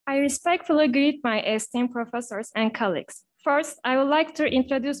I respectfully greet my esteemed professors and colleagues. First, I would like to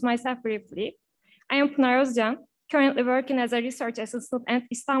introduce myself briefly. I am Pınar Özcan, currently working as a research assistant at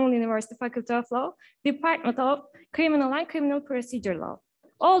Istanbul Üniversitesi Faculty of Law, Department of Criminal and Criminal Procedure Law.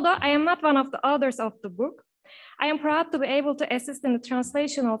 Although I am not one of the authors of the book, I am proud to be able to assist in the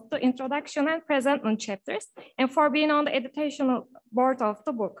translation of the introduction and presentment chapters and for being on the editorial board of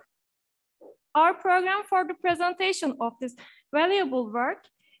the book. Our program for the presentation of this valuable work,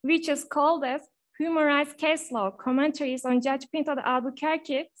 which is called as Human Rights Case Law, Commentaries on Judge Pinto De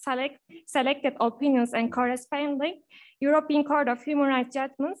Albuquerque, Selected Opinions and Corresponding European Court of Human Rights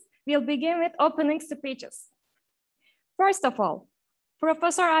Judgments, will begin with opening speeches. First of all,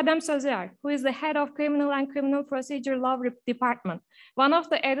 Professor Adem Sözüer, who is the head of Criminal and Criminal Procedure Law Department, one of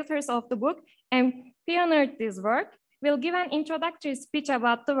the editors of the book and pioneered this work, will give an introductory speech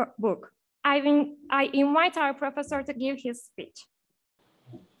about the book. I invite our professor to give his speech.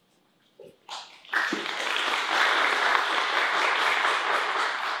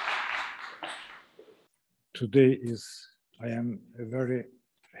 Today I am very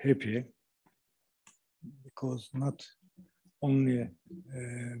happy because not only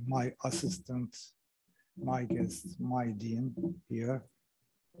my assistant, my guest, my dean here,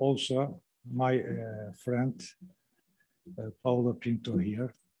 also my friend, Paulo Pinto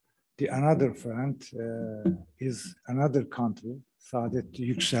here. The another friend is another country, Saadet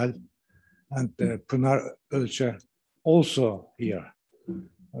Yüksel and Pınar Ölçer, also here.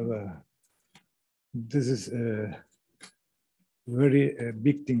 This is very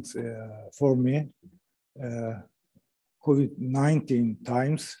big things for me. COVID-19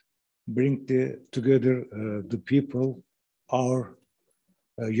 times bring together the people, our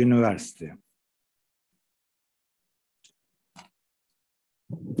university.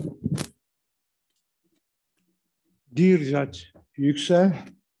 Dear Judge Yüksel,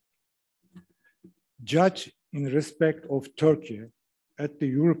 Judge in respect of Turkey at the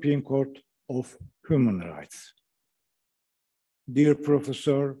European Court of Human Rights. Dear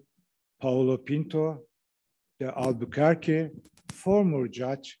Professor Paulo Pinto De Albuquerque, former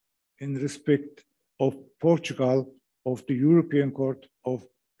judge in respect of Portugal of the European Court of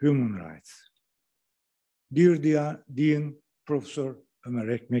Human Rights. Dear Dean Professor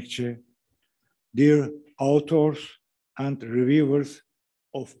Ömer Ekmekçi, dear authors and reviewers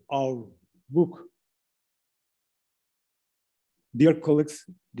of our book, dear colleagues,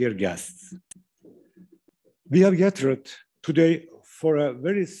 dear guests. We have gathered today for a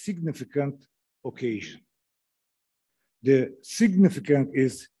very significant occasion. The significance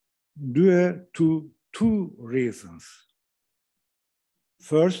is due to two reasons.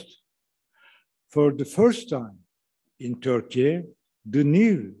 First, for the first time in Turkey, the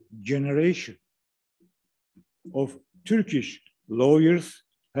new generation of Turkish lawyers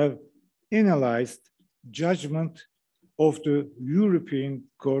have analyzed judgment of the European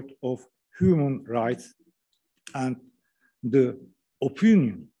Court of Human Rights and the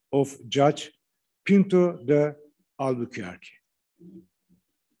opinion of Judge Pinto De Albuquerque.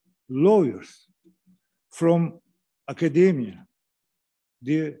 Lawyers from academia,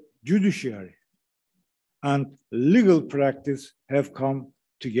 the judiciary, and legal practice have come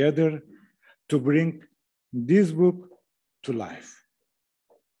together to bring this book to life.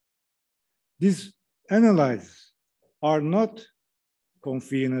 These analyses are not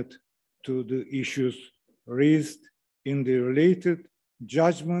confined to the issues raised in the related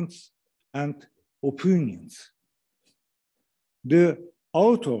judgments and opinions. The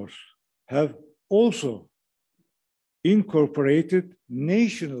authors have also incorporated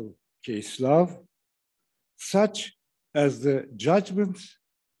national case law, such as the judgments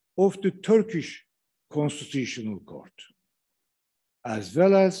of the Turkish Constitutional Court, as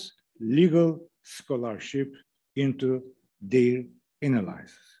well as legal scholarship into their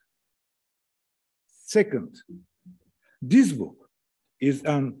analysis. Second, this book is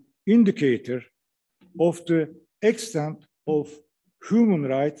an indicator of the extent of human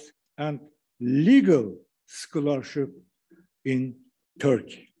rights and legal scholarship in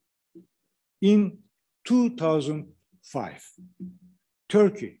Turkey. In 2005,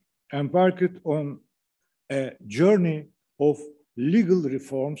 Turkey embarked on a journey of legal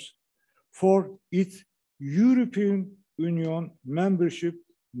reforms for its European Union membership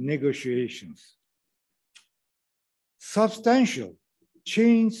negotiations. Substantial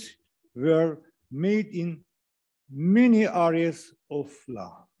changes were made in many areas of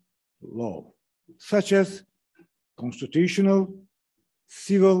law, such as constitutional,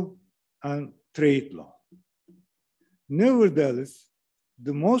 civil, and trade law. Nevertheless,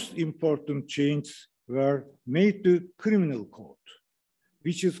 the most important changes were made to criminal code,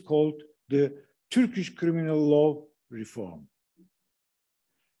 which is called the Turkish Criminal Law Reform.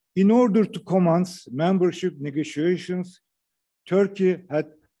 In order to commence membership negotiations, Turkey had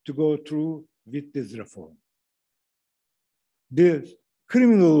to go through with this reform. The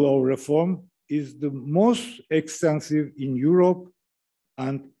criminal law reform is the most extensive in Europe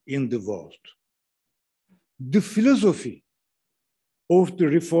and in the world. The philosophy of the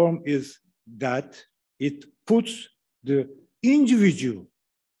reform is that it puts the individual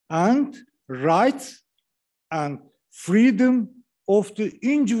and rights and freedom of the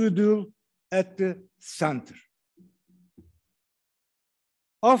individual at the center.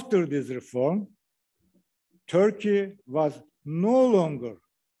 After this reform, Turkey was no longer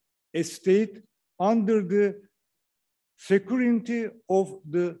a state under the security of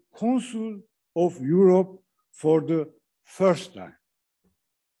the Council of Europe for the first time,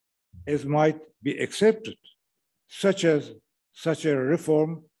 as might be accepted, such a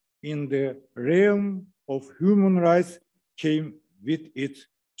reform in the realm of human rights came with its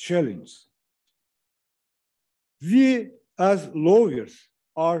challenge. We as lawyers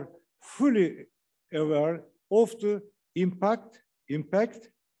are fully aware of the impact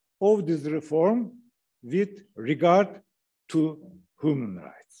of this reform with regard to human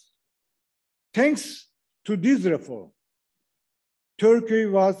rights. Thanks to this reform, Turkey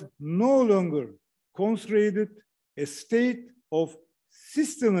was no longer considered a state of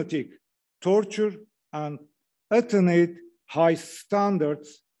systematic torture and attained high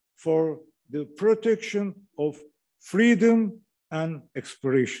standards for the protection of freedom and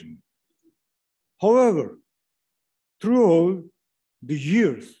expression. However, throughout the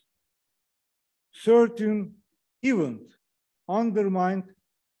years, certain events undermined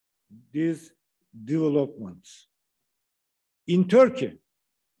these developments. In Turkey,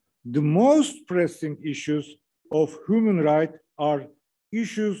 the most pressing issues of human rights are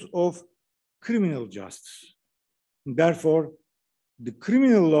issues of criminal justice. Therefore, the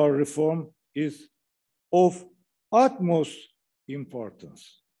criminal law reform is of utmost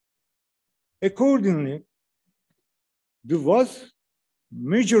importance. Accordingly, the vast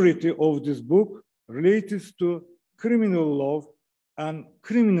majority of this book relates to criminal law and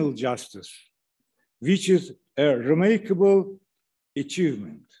criminal justice, which is a remarkable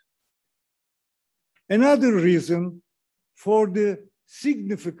achievement. Another reason for the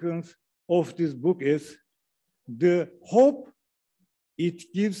significance of this book is the hope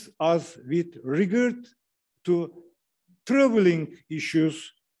it gives us with regard to troubling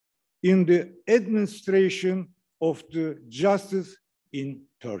issues in the administration of the justice in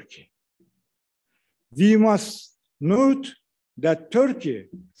Turkey. We must note that Turkey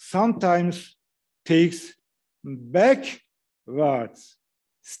sometimes takes backwards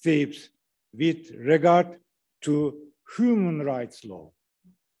steps with regard to human rights law.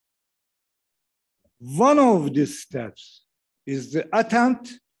 One of these steps is the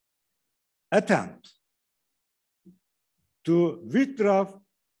attempt to withdraw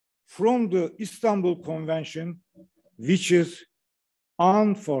from the Istanbul Convention, which is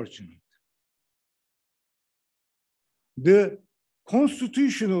unfortunate. The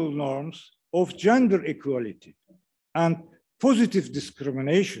constitutional norms of gender equality and positive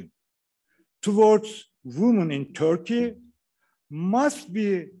discrimination towards women in Turkey must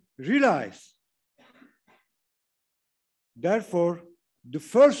be realized. Therefore, the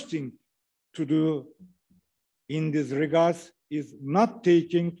first thing to do in this regard is not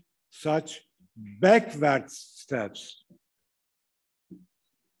taking such backward steps.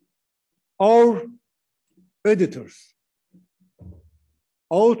 Our editors,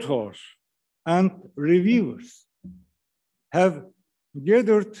 authors, and reviewers have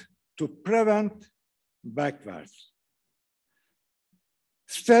gathered to prevent backwards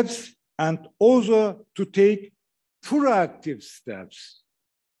steps and also to take proactive steps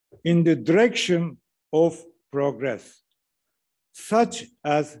in the direction of progress, such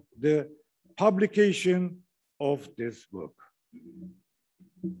as the publication of this book.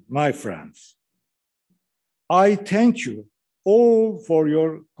 My friends, I thank you all for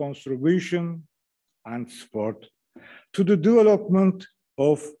your contribution and support to the development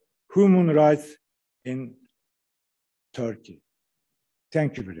of human rights in Turkey.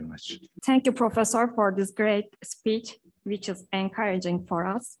 Thank you very much. Thank you, Professor, for this great speech, which is encouraging for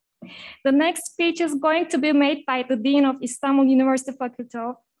us. The next speech is going to be made by the Dean of Istanbul Üniversitesi Faculty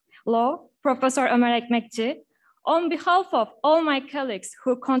of Law, Professor Ömer Ekmekçi. On behalf of all my colleagues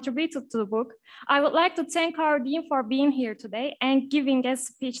who contributed to the book, I would like to thank our Dean for being here today and giving a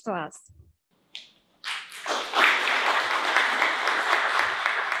speech to us.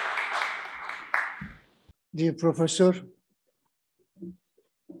 Dear Professor,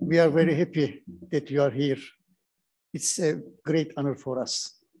 we are very happy that you are here. It's a great honor for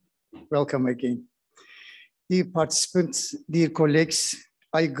us. Welcome again. Dear participants, dear colleagues,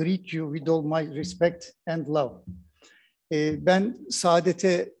 I greet you with all my respect and love. Ben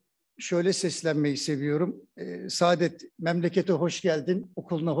Saadet'e şöyle seslenmeyi seviyorum. Saadet, memlekete hoş geldin,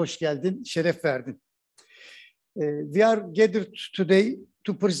 okuluna hoş geldin, şeref verdin. We are gathered today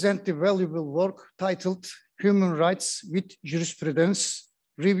to present the valuable work titled Human Rights with Jurisprudence,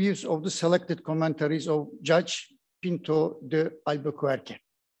 Reviews of the Selected Commentaries of Judge Pinto De Albuquerque,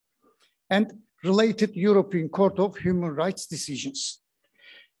 and related European Court of Human Rights decisions.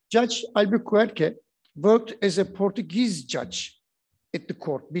 Judge Albuquerque worked as a Portuguese judge at the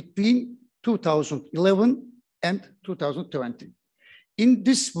court between 2011 and 2020. In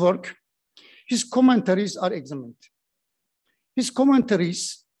this work, his commentaries are examined. His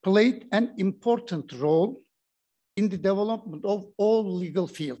commentaries played an important role in the development of all legal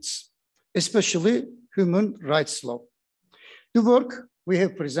fields, especially human rights law. The work we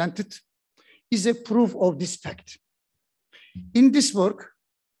have presented is a proof of this fact. In this work,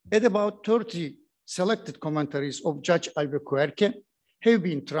 at about 30 selected commentaries of Judge Albuquerque have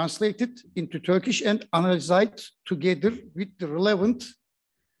been translated into Turkish and analyzed together with the relevant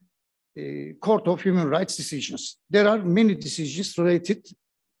Court of Human Rights decisions. There are many decisions related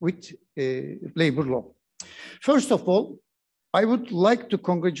with labor law. First of all, I would like to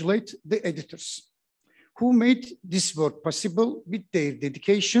congratulate the editors who made this work possible with their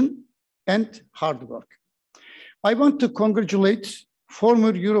dedication and hard work. I want to congratulate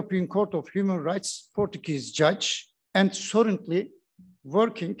former European Court of Human Rights Portekiz judge and currently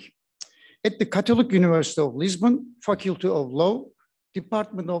working at the Catholic University of Lisbon, Faculty of Law,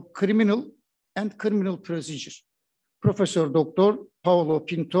 Department of Criminal and Criminal Procedure, Prof.Dr. Paulo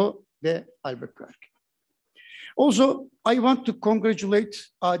Pinto De Albuquerque. Also, I want to congratulate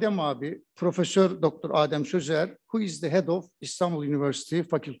Adem abi, Prof.Dr. Adem Sözüer, who is the head of Istanbul Üniversitesi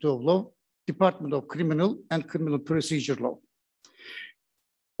Faculty of Law, Department of Criminal and Criminal Procedure Law.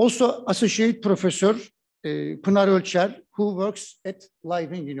 Also, Associate Professor Pınar Ölçer, who works at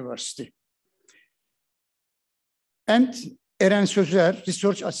Leiden University. And Eren Sözüer,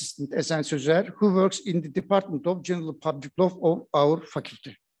 Research Assistant Eren Sözüer, who works in the Department of General Public Law of our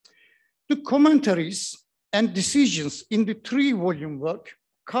faculty. The commentaries and decisions in the 3-volume work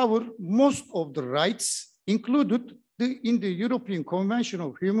cover most of the rights included in the European Convention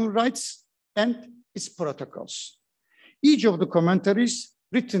of Human Rights and its protocols. Each of the commentaries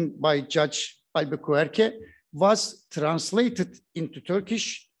written by Judge Albuquerque was translated into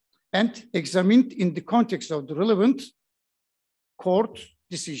Turkish and examined in the context of the relevant court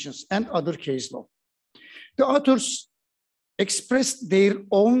decisions and other case law. The authors expressed their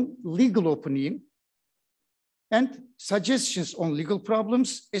own legal opinion and suggestions on legal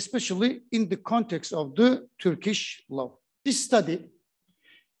problems, especially in the context of the Turkish law. This study,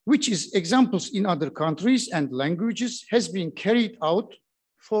 which is examples in other countries and languages, has been carried out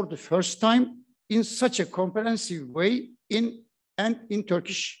for the first time in such a comprehensive way in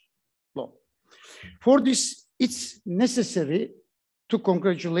Turkish law. For this, it's necessary to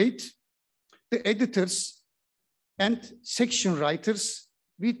congratulate the editors and section writers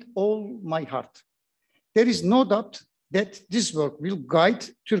with all my heart. There is no doubt that this work will guide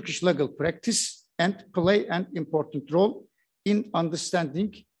Turkish legal practice and play an important role in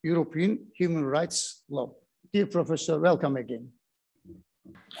understanding European human rights law. Dear Professor, welcome again.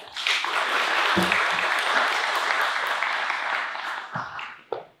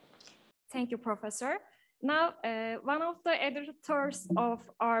 Thank you, Professor. Now, one of the editors of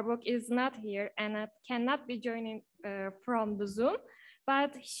our book is not here and cannot be joining from the Zoom,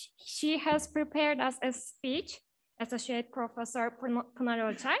 but she has prepared us a speech, Associate Professor Pınar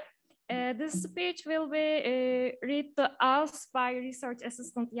Ölçer. This speech will be read to us by Research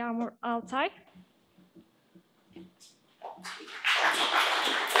Assistant Yağmur Altay.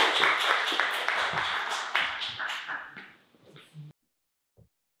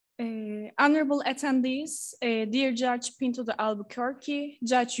 Honorable attendees, dear Judge Pinto De Albuquerque,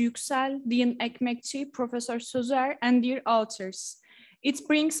 Judge Yüksel, Dean Ekmekçi, Professor Sözüer, and dear authors. It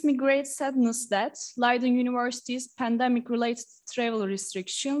brings me great sadness that Leiden University's pandemic-related travel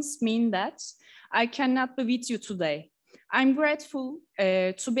restrictions mean that I cannot be with you today. I'm grateful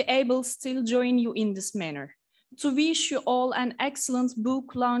to be able to still join you in this manner, to wish you all an excellent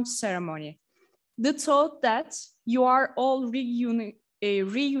book launch ceremony. The thought that you are all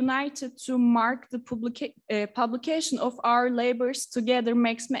reunited to mark the publication of our labors together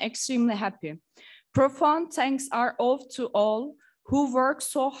makes me extremely happy. Profound thanks are owed to all who worked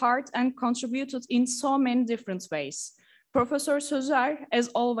so hard and contributed in so many different ways. Professor Sözüer, as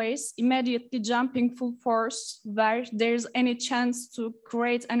always, immediately jumping full force where there's any chance to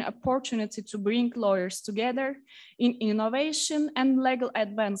create an opportunity to bring lawyers together in innovation and legal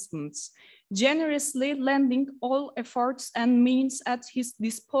advancements, generously lending all efforts and means at his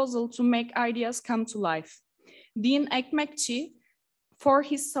disposal to make ideas come to life. Dean Ekmekçi, for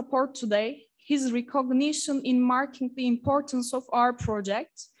his support today, his recognition in marking the importance of our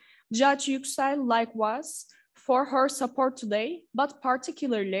project, Judge Yüksel likewise, for her support today, but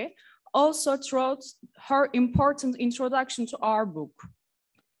particularly also throughout her important introduction to our book.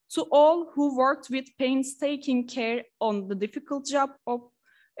 To all who worked with painstaking care on the difficult job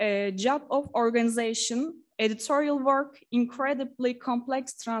of organization, editorial work, incredibly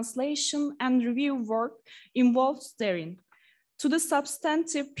complex translation and review work involved therein. To the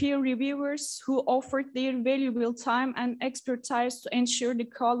substantive peer reviewers who offered their valuable time and expertise to ensure the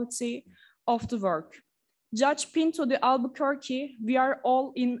quality of the work. Judge Pinto De Albuquerque, we are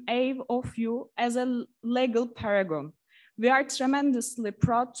all in awe of you as a legal paragon. We are tremendously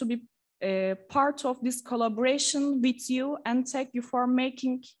proud to be part of this collaboration with you and thank you for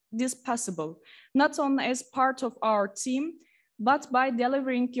making this possible, not only as part of our team, but by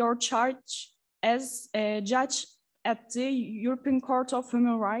delivering your charge as a judge at the European Court of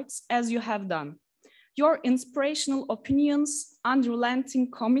Human Rights, as you have done. Your inspirational opinions, unrelenting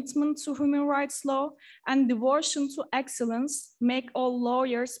commitment to human rights law, and devotion to excellence make all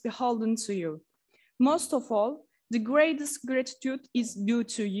lawyers beholden to you. Most of all, the greatest gratitude is due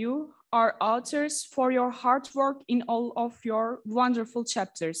to you, our authors, for your hard work in all of your wonderful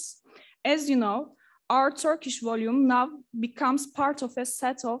chapters. As you know, our Turkish volume now becomes part of a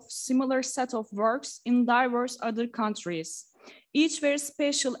similar set of works in diverse other countries, each very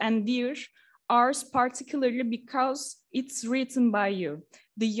special and dear, ours particularly because it's written by you,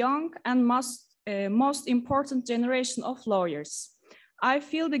 the young and most important generation of lawyers. I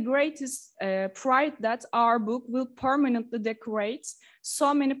feel the greatest pride that our book will permanently decorate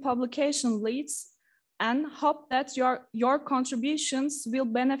so many publication leads and hope that your contributions will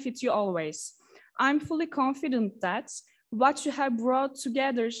benefit you always. I'm fully confident that what you have brought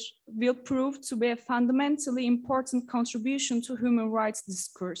together will prove to be a fundamentally important contribution to human rights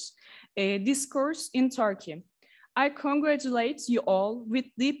discourse in Turkey. I congratulate you all with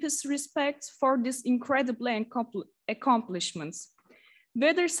deepest respect for this incredible accomplishments.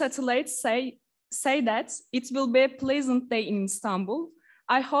 Weather satellites say that it will be a pleasant day in Istanbul.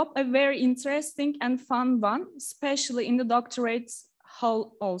 I hope a very interesting and fun one, especially in the doctorate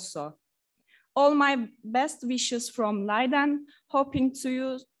hall also. All my best wishes from Leiden, hoping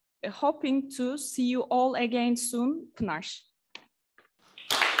to see you all again soon, Pınar.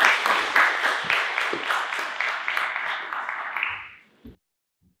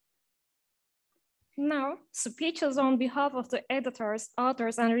 Now, speeches on behalf of the editors,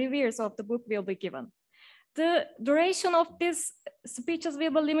 authors, and reviewers of the book will be given. The duration of these speeches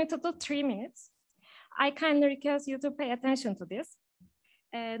will be limited to 3 minutes. I kindly request you to pay attention to this.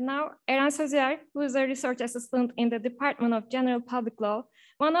 Now, Eren Sözüer, who is a research assistant in the Department of General Public Law,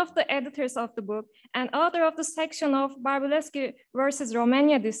 one of the editors of the book, and author of the section of Barbulescu versus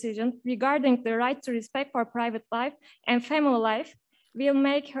Romania decision regarding the right to respect for private life and family life, will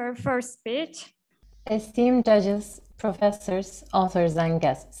make her first speech. Esteemed judges, professors, authors, and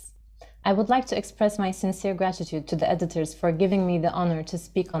guests, I would like to express my sincere gratitude to the editors for giving me the honor to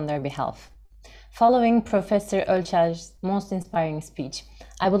speak on their behalf. Following Professor Ölçer's most inspiring speech,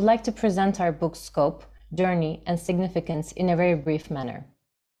 I would like to present our book's scope, journey, and significance in a very brief manner.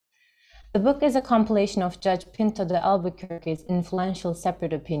 The book is a compilation of Judge Pinto De Albuquerque's influential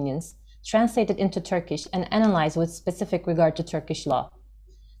separate opinions, translated into Turkish and analyzed with specific regard to Turkish law.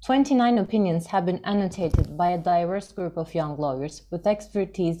 29 opinions have been annotated by a diverse group of young lawyers with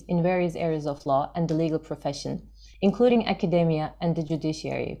expertise in various areas of law and the legal profession, including academia and the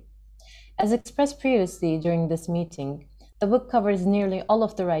judiciary. As expressed previously during this meeting, the book covers nearly all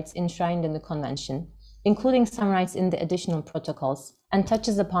of the rights enshrined in the Convention, including some rights in the additional protocols, and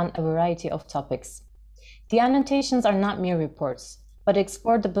touches upon a variety of topics. The annotations are not mere reports, but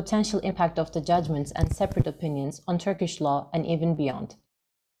explore the potential impact of the judgments and separate opinions on Turkish law and even beyond.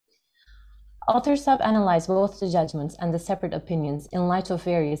 Authors have analyzed both the judgments and the separate opinions in light of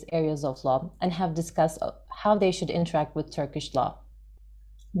various areas of law and have discussed how they should interact with Turkish law.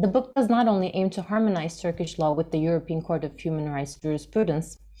 The book does not only aim to harmonize Turkish law with the European Court of Human Rights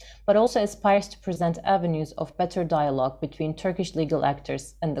jurisprudence, but also aspires to present avenues of better dialogue between Turkish legal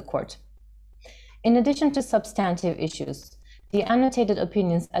actors and the court. In addition to substantive issues, the annotated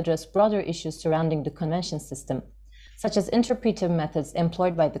opinions address broader issues surrounding the convention system, such as interpretive methods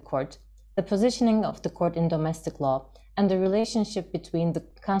employed by the court, the positioning of the court in domestic law, and the relationship between the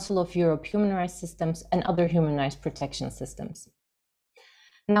Council of Europe human rights systems and other human rights protection systems.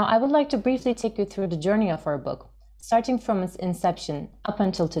 Now, I would like to briefly take you through the journey of our book, starting from its inception up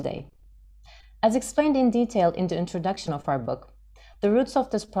until today. As explained in detail in the introduction of our book, the roots of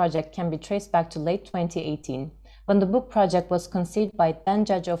this project can be traced back to late 2018, when the book project was conceived by then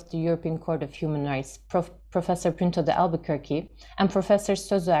Judge of the European Court of Human Rights, Professor Pinto De Albuquerque, and Professors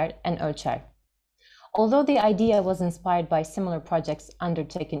Sözüer and Ölçer. Although the idea was inspired by similar projects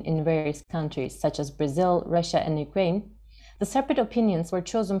undertaken in various countries such as Brazil, Russia, and Ukraine, the separate opinions were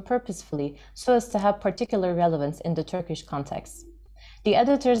chosen purposefully so as to have particular relevance in the Turkish context. The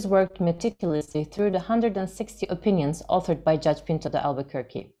editors worked meticulously through the 160 opinions authored by Judge Pinto De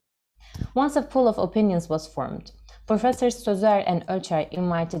Albuquerque. Once a pool of opinions was formed, Professors Sözüer and Ölçer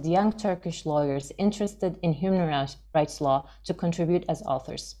invited young Turkish lawyers interested in human rights law to contribute as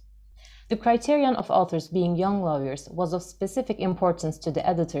authors. The criterion of authors being young lawyers was of specific importance to the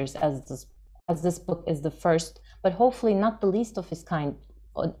editors, as this book is the first, but hopefully not the least of its kind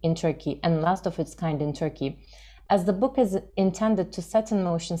in Turkey and last of its kind in Turkey, as the book is intended to set in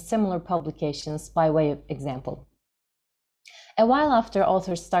motion similar publications by way of example. A while after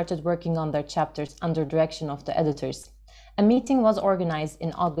authors started working on their chapters under direction of the editors, a meeting was organized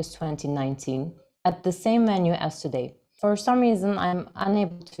in August 2019 at the same venue as today. For some reason, I'm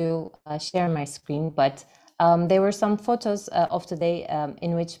unable to share my screen, but there were some photos of today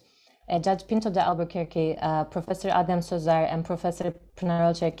in which Judge Pinto De Albuquerque, Professor Adem Sözüer, and Professor Pınar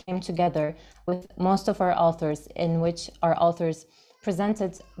Ölçer came together with most of our authors, in which our authors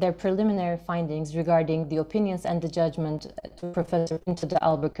presented their preliminary findings regarding the opinions and the judgment to Professor Pinto De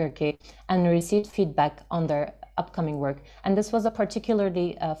Albuquerque and received feedback on their upcoming work. And this was a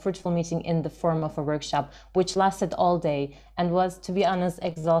particularly fruitful meeting in the form of a workshop, which lasted all day and was, to be honest,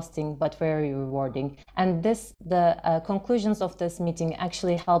 exhausting but very rewarding. And the conclusions of this meeting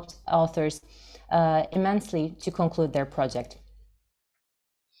actually helped authors immensely to conclude their project.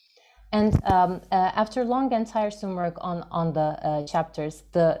 And after long and tiresome work on the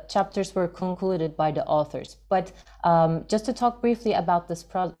chapters were concluded by the authors. But just to talk briefly about this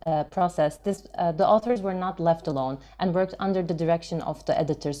process, the authors were not left alone and worked under the direction of the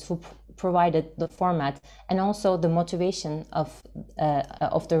editors, who provided the format and also the motivation of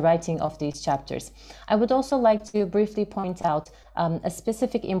the writing of these chapters. I would also like to briefly point out a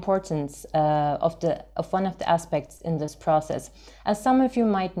specific importance of one of the aspects in this process. As some of you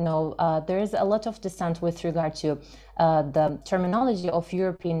might know, there is a lot of dissent with regard to the terminology of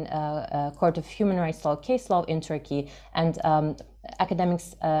European Court of Human Rights Law case law in Turkey, and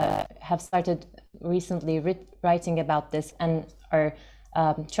academics have started recently writing about this and are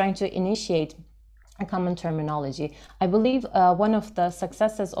trying to initiate a common terminology. I believe one of the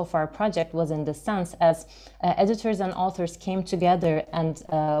successes of our project was in this sense, as editors and authors came together and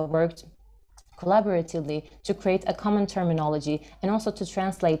worked collaboratively to create a common terminology and also to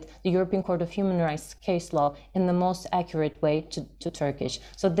translate the European Court of Human Rights case law in the most accurate way to Turkish.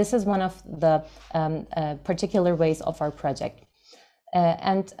 So this is one of the particular ways of our project.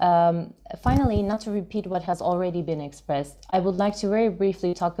 Finally, not to repeat what has already been expressed, I would like to very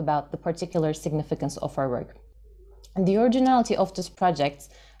briefly talk about the particular significance of our work. And the originality of this project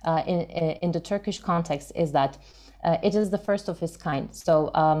in the Turkish context is that it is the first of its kind. So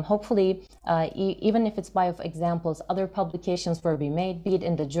hopefully, even if it's by of examples, other publications will be made, be it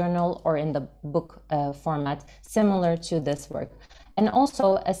in the journal or in the book format, similar to this work. And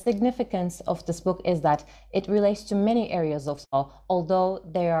also, a significance of this book is that it relates to many areas of law, although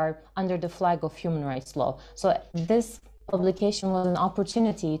they are under the flag of human rights law. So this publication was an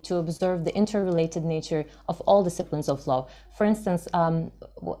opportunity to observe the interrelated nature of all disciplines of law. For instance,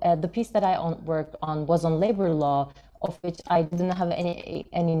 the piece that I worked on was on labor law, of which I didn't have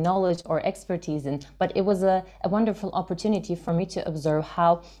any knowledge or expertise in, but it was a wonderful opportunity for me to observe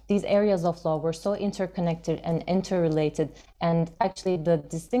how these areas of law were so interconnected and interrelated, and actually the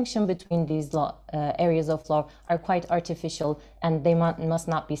distinction between these areas of law are quite artificial, and they must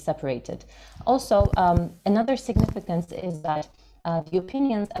not be separated. Also, another significance is that the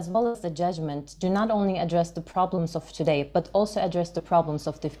opinions as well as the judgment do not only address the problems of today, but also address the problems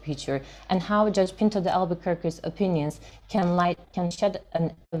of the future, and how Judge Pinto De Albuquerque's opinions can shed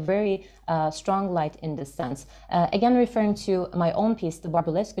a very strong light in this sense. Again, referring to my own piece, the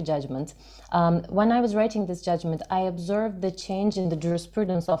Barbulescu judgment, when I was writing this judgment, I observed the change in the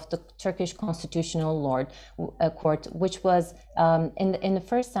jurisprudence of the Turkish Constitutional Court, which was In the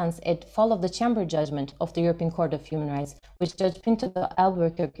first sense, it followed the chamber judgment of the European Court of Human Rights, which Judge Pinto De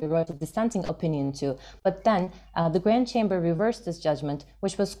Albuquerque wrote a dissenting opinion to. But then the Grand Chamber reversed this judgment,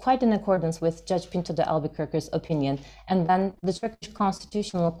 which was quite in accordance with Judge Pinto De Albuquerque's opinion. And then the Turkish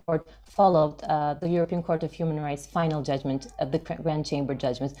Constitutional Court followed the European Court of Human Rights' final judgment, the Grand Chamber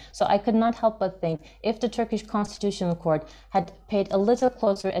judgment. So I could not help but think if the Turkish Constitutional Court had paid a little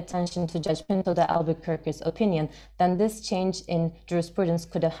closer attention to Judge Pinto De Albuquerque's opinion, then this change in jurisprudence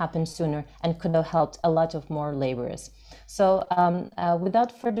could have happened sooner and could have helped a lot of more laborers. So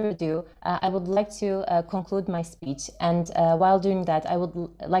without further ado, I would like to conclude my speech. And while doing that, I would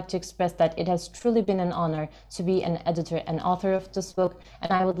like to express that it has truly been an honor to be an editor and author of this book.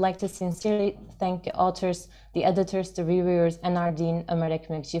 And I would like to sincerely thank the authors, the editors, the reviewers, and our Dean, Ömer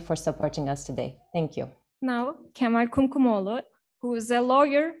Ekmekçi, for supporting us today. Thank you. Now, Kemal Kumkumoğlu, who is a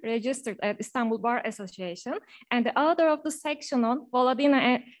lawyer registered at Istanbul Bar Association and the author of the section on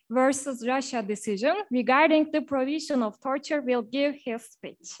Volodina versus Russia decision regarding the provision of torture, will give his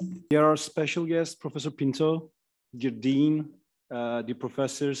speech. Dear our special guest, Professor Pinto, dear Dean, dear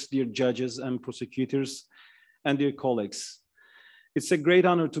professors, dear judges and prosecutors, and dear colleagues. It's a great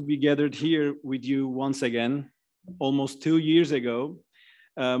honor to be gathered here with you once again. Almost 2 years ago,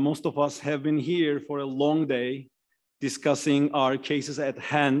 most of us have been here for a long day, discussing our cases at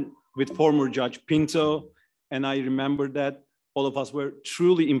hand with former Judge Pinto. And I remember that all of us were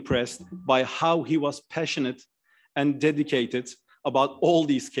truly impressed by how he was passionate and dedicated about all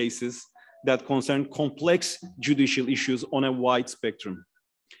these cases that concern complex judicial issues on a wide spectrum.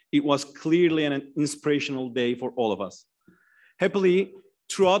 It was clearly an inspirational day for all of us. Happily,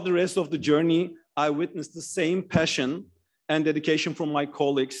 throughout the rest of the journey, I witnessed the same passion and dedication from my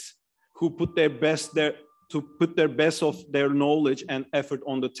colleagues who put their best of their knowledge and effort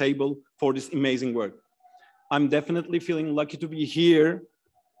on the table for this amazing work. I'm definitely feeling lucky to be here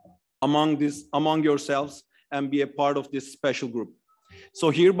among yourselves and be a part of this special group. So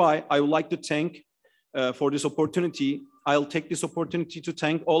hereby, I would like to thank for this opportunity. I'll take this opportunity to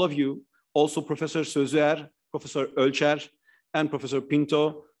thank all of you, also Professor Sözüer, Professor Ölçer, and Professor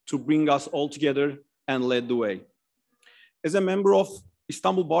Pinto, to bring us all together and lead the way. As a member of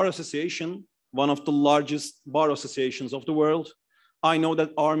Istanbul Bar Association, one of the largest bar associations of the world, I know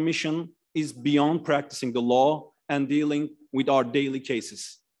that our mission is beyond practicing the law and dealing with our daily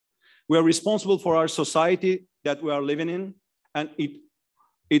cases. We are responsible for our society that we are living in, and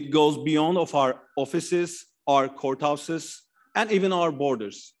it goes beyond of our offices, our courthouses, and even our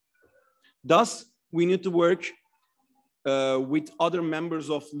borders. Thus, we need to work with other members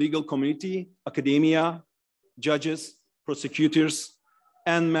of legal community, academia, judges, prosecutors,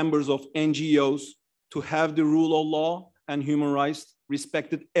 and members of NGOs to have the rule of law and human rights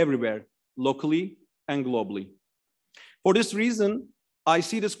respected everywhere, locally and globally. For this reason, I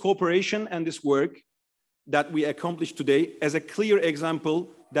see this cooperation and this work that we accomplished today as a clear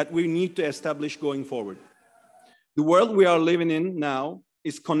example that we need to establish going forward. The world we are living in now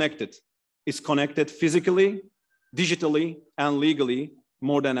is connected. It's connected physically, digitally, and legally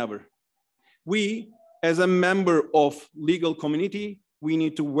more than ever. We, as a member of legal community, we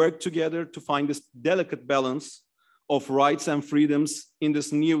need to work together to find this delicate balance of rights and freedoms in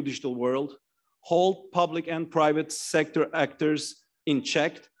this new digital world, hold public and private sector actors in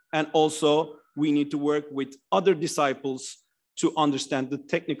check, and also we need to work with other disciples to understand the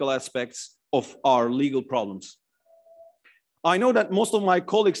technical aspects of our legal problems. I know that most of my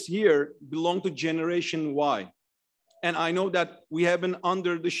colleagues here belong to Generation Y, and I know that we have been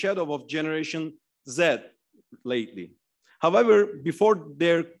under the shadow of Generation Z lately. However, before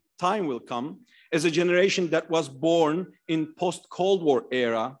their time will come, as a generation that was born in post-Cold War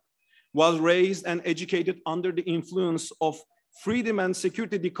era, was raised and educated under the influence of freedom and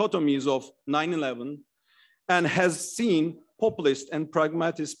security dichotomies of 9/11, and has seen populist and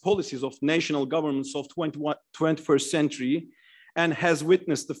pragmatist policies of national governments of 21st century, and has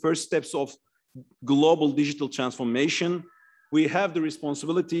witnessed the first steps of global digital transformation, we have the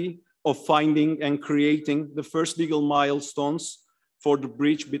responsibility of finding and creating the first legal milestones for the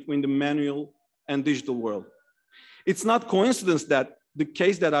bridge between the manual and digital world. It's not coincidence that the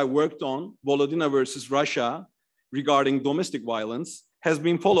case that I worked on, Volodina versus Russia, regarding domestic violence, has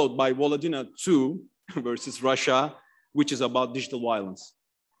been followed by Volodina 2 versus Russia, which is about digital violence.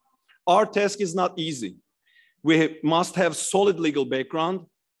 Our task is not easy. We must have solid legal background,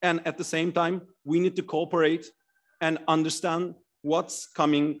 and at the same time, we need to cooperate and understand what's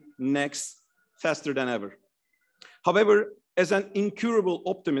coming next faster than ever. However, as an incurable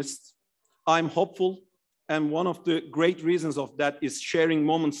optimist, I'm hopeful, and one of the great reasons of that is sharing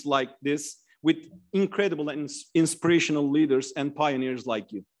moments like this with incredible and inspirational leaders and pioneers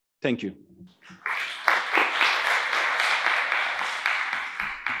like you. Thank you.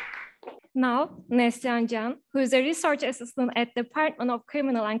 Now, Neslihan Can, who is a research assistant at the Department of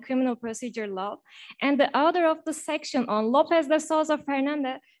Criminal and Criminal Procedure Law and the author of the section on Lopez de Souza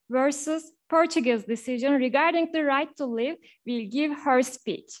Fernandes versus Portuguese decision regarding the right to live, will give her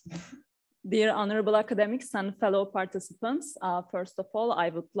speech. Dear honorable academics and fellow participants, first of all, I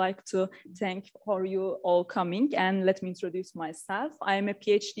would like to thank for you all coming, and let me introduce myself. I am a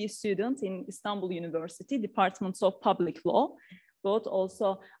PhD student in Istanbul University, Department of Public Law, but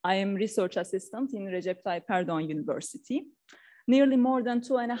also I am research assistant in Recep Tayyip Erdoğan University. Nearly more than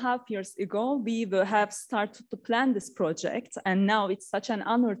 2.5 years ago, we have started to plan this project, and now it's such an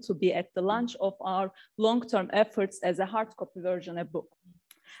honor to be at the launch of our long-term efforts as a hard copy version of a book.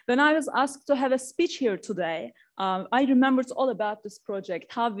 When I was asked to have a speech here today, I remembered all about this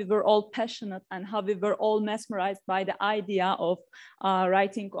project, how we were all passionate and how we were all mesmerized by the idea of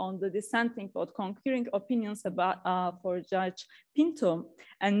writing on the dissenting but concurring opinions about for Judge Pinto.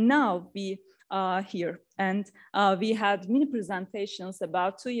 And now we are here, and we had many presentations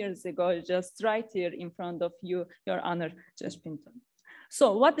about 2 years ago, just right here in front of you, Your Honor, Judge Pinto.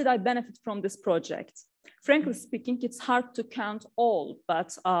 So what did I benefit from this project? Frankly speaking, it's hard to count all,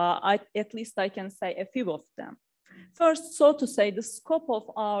 but at least I can say a few of them. First, so to say, the scope of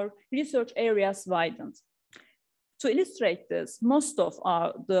our research areas widened. To illustrate this, most of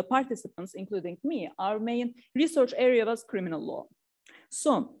the participants, including me, our main research area was criminal law.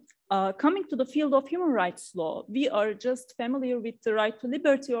 So coming to the field of human rights law, we are just familiar with the right to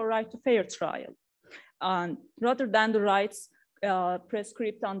liberty or right to fair trial, rather than the rights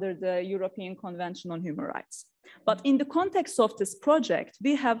prescribed under the European Convention on Human Rights. But in the context of this project,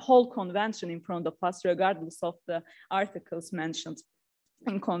 we have whole convention in front of us, regardless of the articles mentioned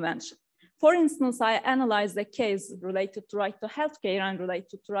in convention. For instance, I analyzed a case related to right to healthcare and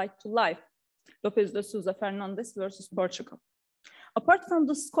related to right to life, Lopez de Souza Fernandes versus Portugal. Apart from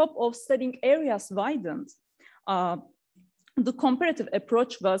the scope of studying areas widened, the comparative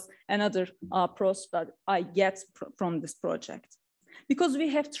approach was another approach that I get from this project. Because we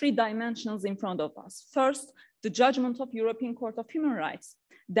have 3 dimensions in front of us. First, the judgment of European Court of Human Rights,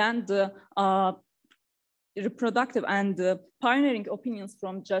 then the reproductive and pioneering opinions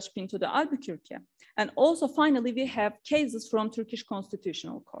from Judge Pinto De Albuquerque, and also finally we have cases from Turkish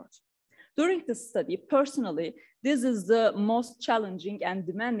Constitutional Court. During this study, personally, this is the most challenging and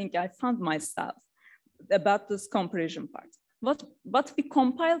demanding I found myself about this comparison part. But we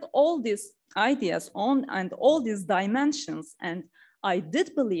compiled all these ideas on and all these dimensions, and I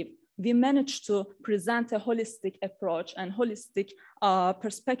did believe we managed to present a holistic approach and holistic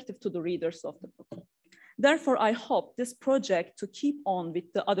perspective to the readers of the book. Therefore, I hope this project to keep on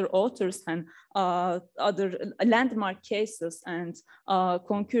with the other authors and other landmark cases and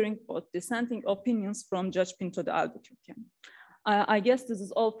concurring or dissenting opinions from Judge Pinto De Albuquerque. I guess this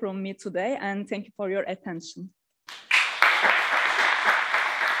is all from me today, and thank you for your attention.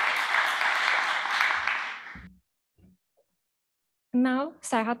 Now,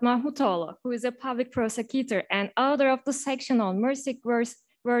 Serhat Mahmutoğlu, who is a public prosecutor and author of the section on Mersic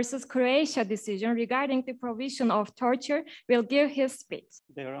versus Croatia decision regarding the provision of torture, will give his speech.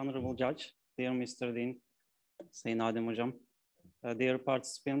 Dear Honorable Judge, dear Mr. Dean, Sayın Adem Hocam, dear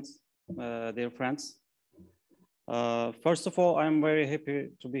participants, dear friends. First of all, I'm very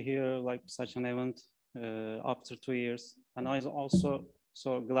happy to be here like such an event after 2 years. And I'm also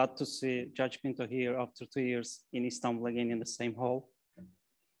so glad to see Judge Pinto here after 2 years in Istanbul again in the same hall.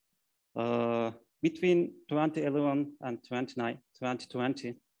 Between 2011 and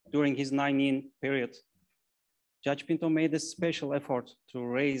 2020, during his 9-year period, Judge Pinto made a special effort to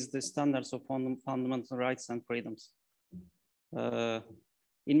raise the standards of fundamental rights and freedoms.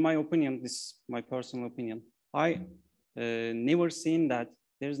 In my opinion, this is my personal opinion, I never seen that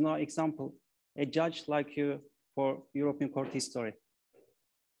there's no example, a judge like you for European Court history.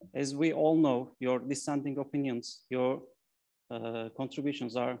 As we all know, your dissenting opinions, your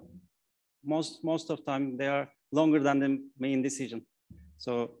contributions are most of the time, they are longer than the main decision.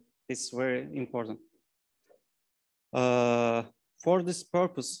 So it's very important. For this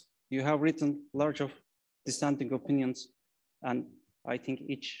purpose, you have written large of dissenting opinions, and I think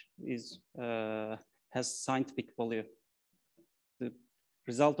each is has scientific value. The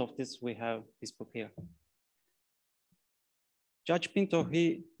result of this, we have this book here. Judge Pinto,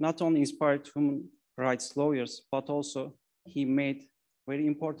 he not only inspired human rights lawyers, but also he made very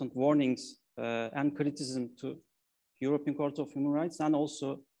important warnings and criticism to European Court of Human Rights and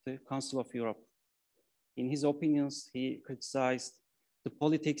also the Council of Europe. In his opinions, he criticized the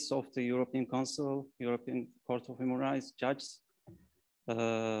politics of the European Council, European Court of Human Rights judges.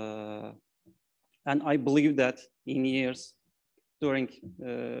 And I believe that in years, during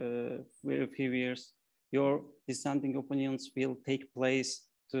very few years, your dissenting opinions will take place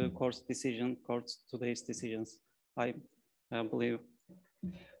to court's today's decisions, I believe.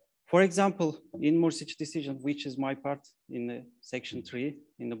 For example, in Mursic decision, which is my part in the section 3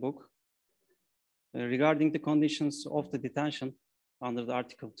 in the book, regarding the conditions of the detention under the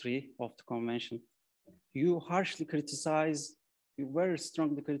Article 3 of the Convention, you harshly criticize, you very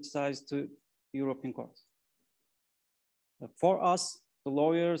strongly criticize the European Court. For us, the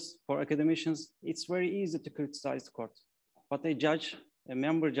lawyers, for academicians, it's very easy to criticize the court. But a judge, a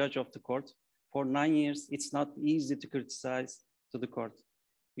member judge of the court, for 9 years, it's not easy to criticize to the court.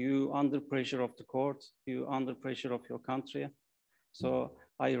 You under pressure of the court, you under pressure of your country. So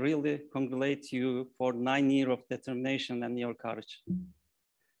I really congratulate you for 9 years of determination and your courage.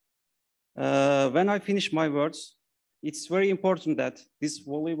 When I finish my words, it's very important that these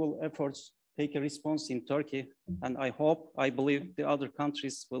valuable efforts take a response in Turkey, and I believe the other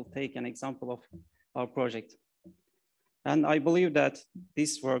countries will take an example of our project. And I believe that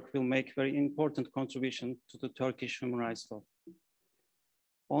this work will make very important contribution to the Turkish human rights law.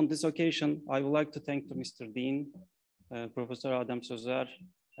 On this occasion, I would like to thank Mr. Dean, Professor Adem Sözüer,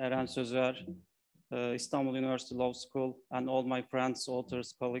 Eren Sözüer, Istanbul University Law School, and all my friends,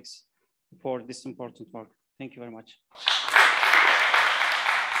 authors, colleagues for this important work. Thank you very much.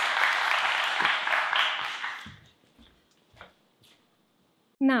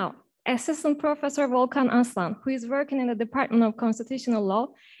 Now, Assistant Professor Volkan Aslan, who is working in the Department of Constitutional Law,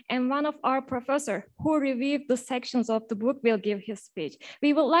 and one of our professors who reviewed the sections of the book, will give his speech.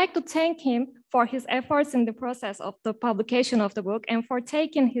 We would like to thank him for his efforts in the process of the publication of the book and for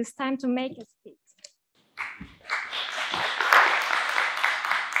taking his time to make his speech.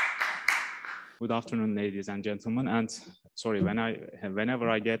 Good afternoon, ladies and gentlemen. And sorry, whenever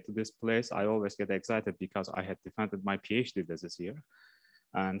I get to this place, I always get excited because I had defended my PhD thesis here.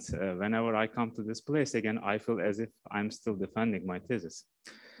 And whenever I come to this place again, I feel as if I'm still defending my thesis.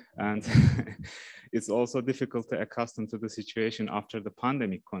 And it's also difficult to accustom to the situation after the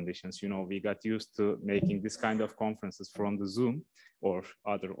pandemic conditions. You know, we got used to making this kind of conferences from the Zoom or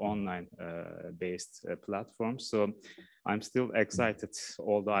other online based platforms. So I'm still excited,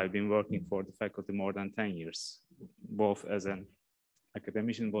 although I've been working for the faculty more than 10 years, both as an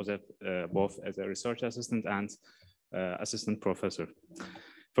academician, both as a research assistant and assistant professor.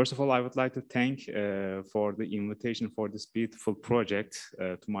 First of all, I would like to thank for the invitation for this beautiful project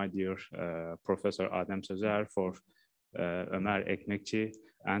to my dear Professor Adem Sözüer, for Ömer Ekmekçi,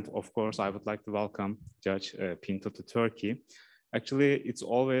 and of course, I would like to welcome Judge Pinto to Turkey. Actually, it's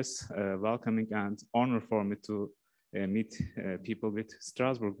always welcoming and honor for me to meet people with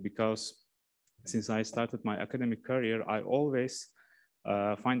Strasbourg, because since I started my academic career, I always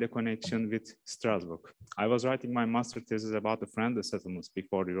find a connection with Strasbourg. I was writing my master thesis about the friendly settlements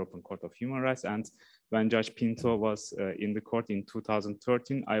before the European Court of Human Rights, and when Judge Pinto was in the court in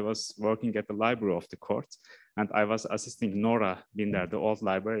 2013, I was working at the library of the court, and I was assisting Nora Binder, the old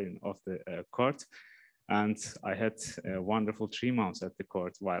librarian of the court, and I had a wonderful 3 months at the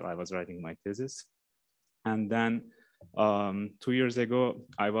court while I was writing my thesis. And then 2 years ago,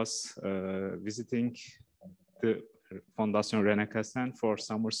 I was visiting the Fondation René Cassin for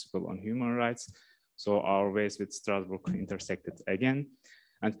summer school on human rights. So our ways with Strasbourg intersected again.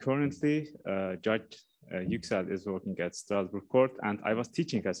 And currently, Judge Yüksel is working at Strasbourg Court, and I was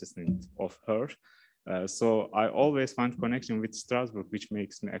teaching assistant of her. So I always find connection with Strasbourg, which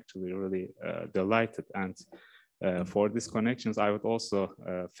makes me actually really delighted. And for these connections, I would also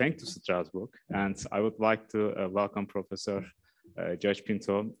thank to Strasbourg, and I would like to welcome Professor Judge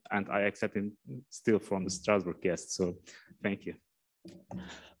Pinto, and I accept him still from the Strasbourg guest, so thank you.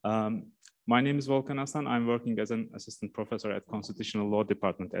 My name is Volkan Aslan. I'm working as an assistant professor at Constitutional Law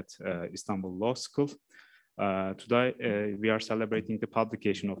Department at Istanbul Law School. Today, we are celebrating the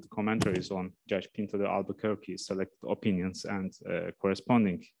publication of the commentaries on Judge Pinto De Albuquerque's selected opinions and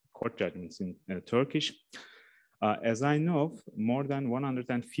corresponding court judgments in Turkish. As I know, more than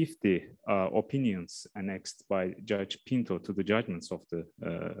 150 opinions annexed by Judge Pinto to the judgments of the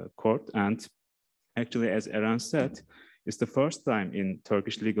court. And actually, as Eren said, it's the first time in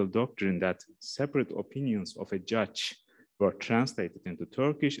Turkish legal doctrine that separate opinions of a judge were translated into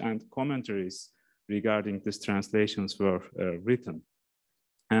Turkish, and commentaries regarding these translations were written.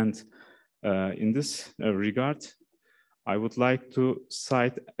 And in this regard, I would like to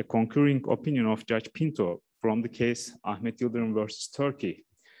cite a concurring opinion of Judge Pinto from the case Ahmet Yıldırım versus Turkey,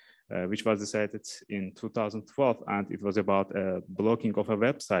 which was decided in 2012, and it was about blocking of a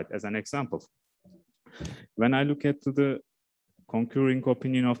website as an example. When I look at the concurring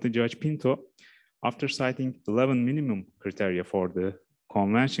opinion of the Judge Pinto, after citing 11 minimum criteria for the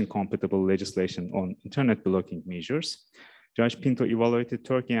convention-compatible legislation on internet blocking measures, Judge Pinto evaluated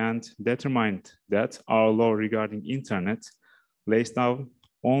Turkey and determined that our law regarding internet lays down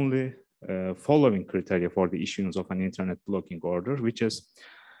only following criteria for the issuance of an internet blocking order, which is,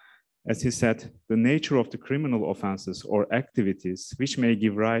 as he said, the nature of the criminal offenses or activities which may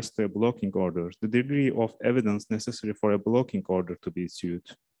give rise to a blocking order, the degree of evidence necessary for a blocking order to be issued,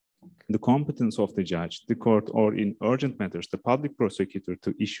 the competence of the judge, the court, or in urgent matters, the public prosecutor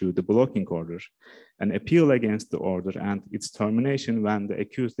to issue the blocking order, an appeal against the order and its termination when the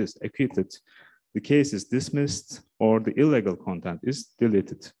accused is acquitted, the case is dismissed, or the illegal content is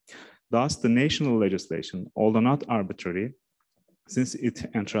deleted. Thus, the national legislation, although not arbitrary, since it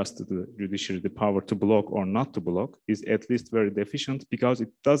entrusts to the judiciary the power to block or not to block, is at least very deficient because it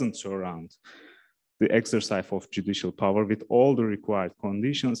doesn't surround the exercise of judicial power with all the required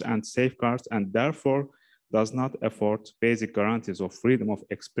conditions and safeguards, and therefore does not afford basic guarantees of freedom of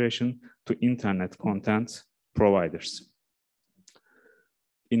expression to internet content providers.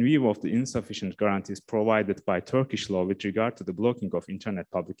 In view of the insufficient guarantees provided by Turkish law with regard to the blocking of internet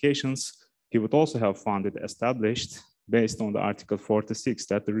publications, he would also have found it established based on the Article 46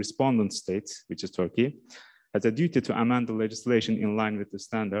 that the respondent state, which is Turkey, has a duty to amend the legislation in line with the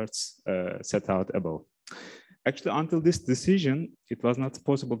standards set out above. Actually, until this decision, it was not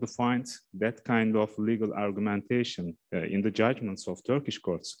possible to find that kind of legal argumentation in the judgments of Turkish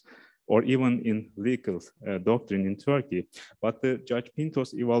courts, or even in legal doctrine in Turkey. But the Judge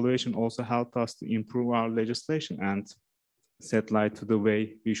Pinto's evaluation also helped us to improve our legislation and set light to the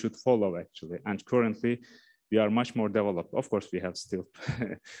way we should follow, actually. And currently, we are much more developed. Of course, we have still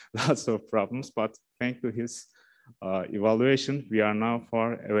lots of problems, but thanks to his evaluation, we are now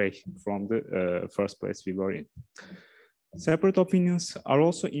far away from the first place we were in. Separate opinions are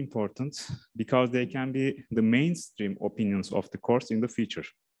also important because they can be the mainstream opinions of the courts in the future.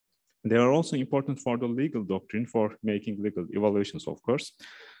 They are also important for the legal doctrine for making legal evaluations, of course.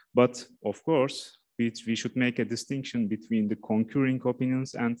 But of course, we should make a distinction between the concurring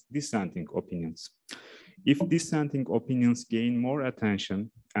opinions and dissenting opinions. If dissenting opinions gain more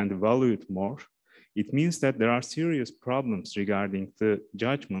attention and valued more, it means that there are serious problems regarding the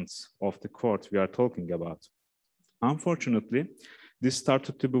judgments of the court we are talking about. Unfortunately, this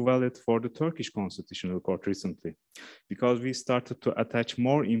started to be valid for the Turkish Constitutional Court recently, because we started to attach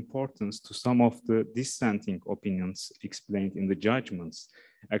more importance to some of the dissenting opinions explained in the judgments,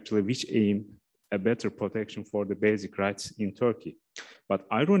 actually which aim a better protection for the basic rights in Turkey. But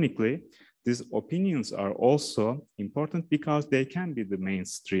ironically, these opinions are also important because they can be the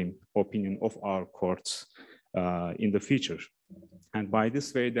mainstream opinion of our courts in the future. And by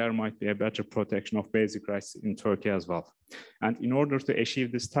this way, there might be a better protection of basic rights in Turkey as well. And in order to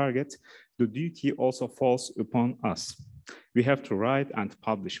achieve this target, the duty also falls upon us. We have to write and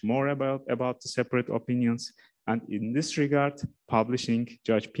publish more about the separate opinions. And in this regard, publishing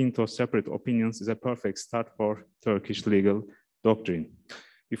Judge Pinto's separate opinions is a perfect start for Turkish legal doctrine.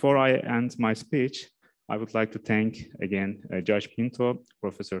 Before I end my speech, I would like to thank again Judge Pinto,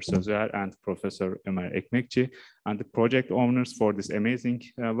 Professor Sözüer, and Professor Ömer Ekmekçi, and the project owners for this amazing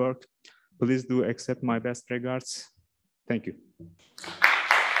work. Please do accept my best regards. Thank you.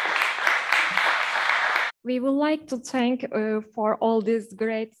 We would like to thank for all these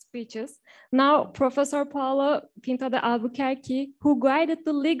great speeches. Now, Professor Paulo Pinto De Albuquerque, who guided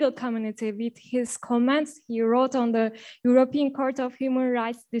the legal community with his comments he wrote on the European Court of Human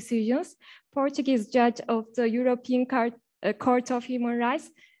Rights decisions, Portuguese judge of the European Court of Human Rights,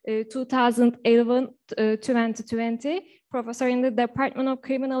 2011-2020, professor in the Department of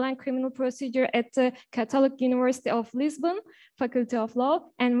Criminal and Criminal Procedure at the Catholic University of Lisbon, Faculty of Law,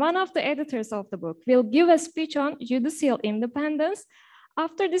 and one of the editors of the book, will give a speech on judicial independence.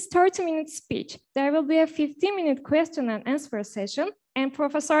 After this 30-minute speech, there will be a 15-minute question and answer session, and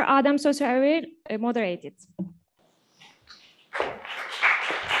Professor Adem Sözüer will moderate it.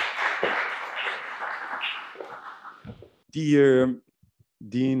 Dear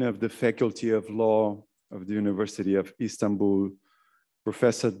Dean of the Faculty of Law of the University of Istanbul,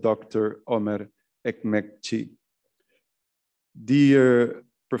 Professor Dr. Ömer Ekmekçi, dear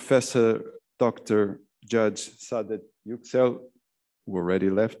Professor Dr. Judge Saadet Yüksel, who already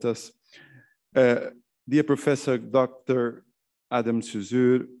left us, dear Professor Dr. Adem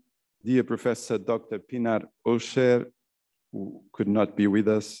Sözüer, dear Professor Dr.Pınar Ölçer, who could not be with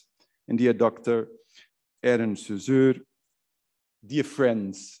us, and dear Dr. Eren Sözüer, dear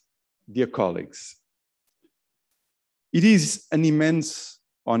friends dear colleagues, it is an immense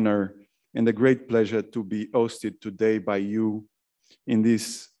honor and a great pleasure to be hosted today by you in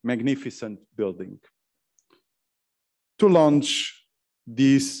this magnificent building to launch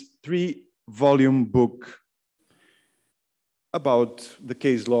this 3-volume book about the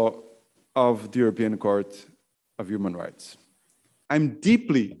case law of the European Court of Human Rights. I'm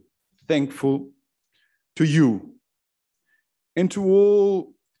deeply thankful to you and to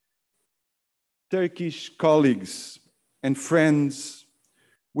all Turkish colleagues and friends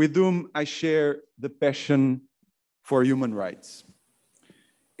with whom I share the passion for human rights,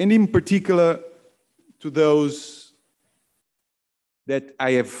 and in particular to those that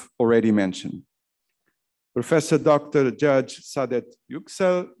I have already mentioned. Professor Dr. Judge Saadet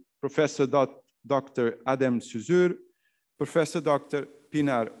Yüksel, Professor Dr. Adem Sözüer, Professor Dr.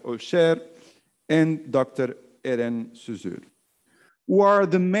 Pınar Ölçer, and Dr. Eren Sözüer, who are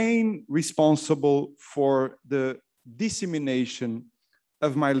the main responsible for the dissemination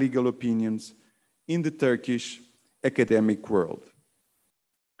of my legal opinions in the Turkish academic world.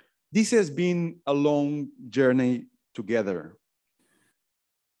 This has been a long journey together,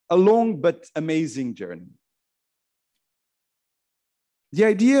 a long but amazing journey. The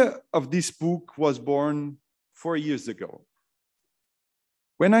idea of this book was born 4 years ago,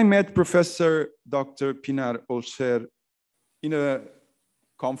 when I met Professor Dr. Pınar Ölçer in a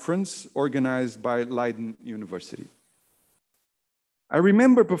conference organized by Leiden University. I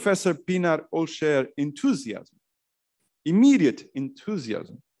remember Professor Pınar Ölçer's enthusiasm, immediate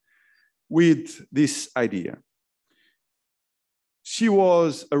enthusiasm with this idea. She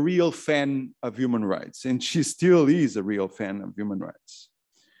was a real fan of human rights, and she still is a real fan of human rights.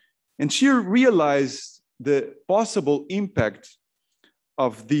 And she realized the possible impact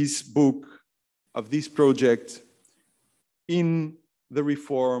of this book, of this project, in the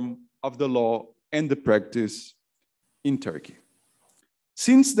reform of the law and the practice in Turkey.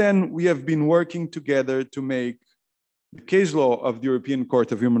 Since then, we have been working together to make the case law of the European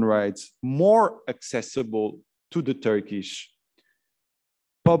Court of Human Rights more accessible to the Turkish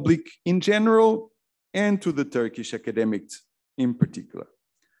public in general and to the Turkish academics in particular.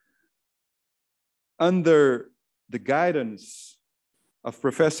 Under the guidance of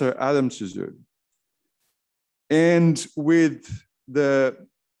Professor Adem Sözüer, and with the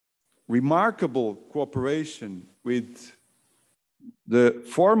remarkable cooperation, with the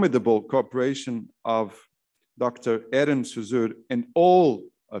formidable cooperation of Dr. Eren Sözüer and all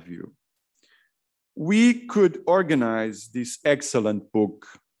of you, we could organize this excellent book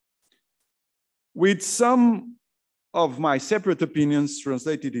with some of my separate opinions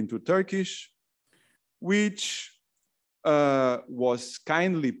translated into Turkish, which was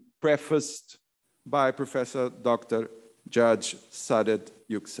kindly prefaced by Professor Dr. Judge Saadet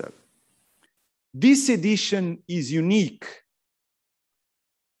Yüksel. This edition is unique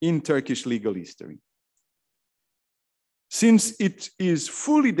in Turkish legal history, since it is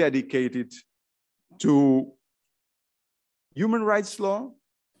fully dedicated to human rights law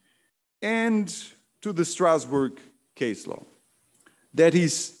and to the Strasbourg case law that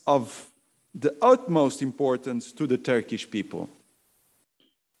is of the utmost importance to the Turkish people.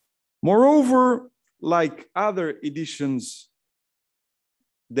 Moreover, like other editions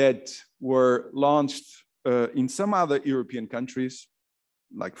that were launched in some other European countries,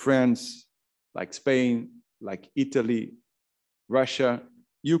 like France, like Spain, like Italy, Russia,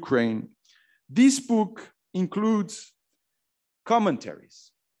 Ukraine, this book includes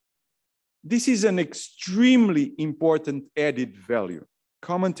commentaries. This is an extremely important added value.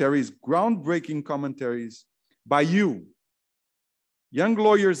 Commentaries, groundbreaking commentaries by you, young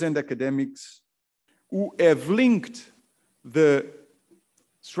lawyers and academics who have linked the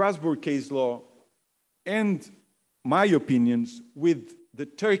Strasbourg case law and my opinions with the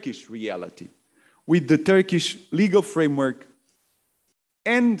Turkish reality, with the Turkish legal framework,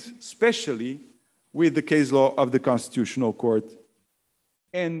 and especially with the case law of the Constitutional Court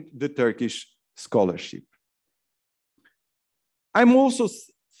and the Turkish scholarship. I'm also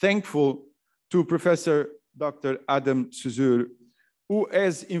thankful to Professor Dr. Adem Sözüer, who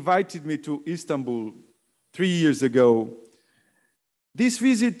has invited me to Istanbul 3 years ago. This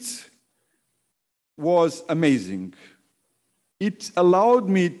visit was amazing. It allowed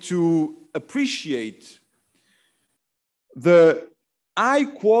me to appreciate the high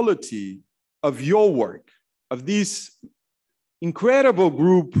quality of your work, of this incredible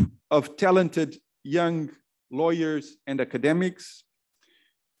group of talented young lawyers and academics.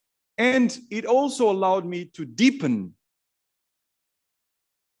 And it also allowed me to deepen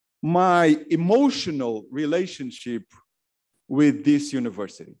my emotional relationship with this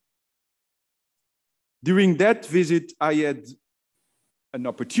university. During that visit, I had an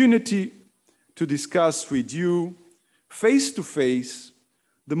opportunity to discuss with you face-to-face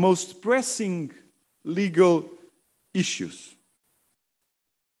the most pressing legal issues.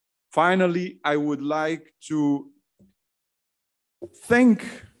 Finally, I would like to thank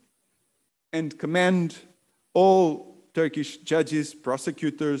and commend all Turkish judges,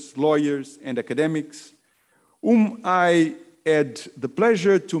 prosecutors, lawyers, and academics whom I had the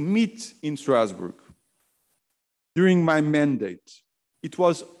pleasure to meet in Strasbourg during my mandate. It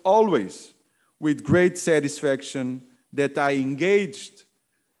was always with great satisfaction that I engaged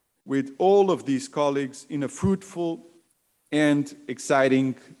with all of these colleagues in a fruitful and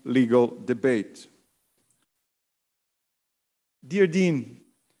exciting legal debate. Dear Dean,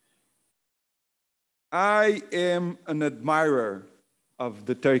 I am an admirer of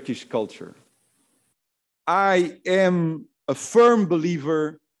the Turkish culture. I am a firm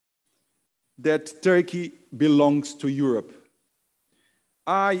believer that Turkey belongs to Europe.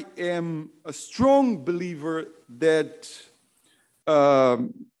 I am a strong believer that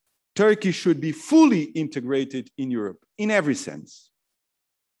Turkey should be fully integrated in Europe in every sense,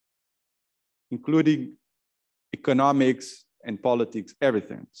 including economics and politics,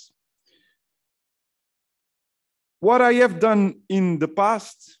 everything. What I have done in the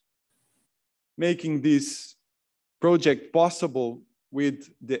past, making this project possible with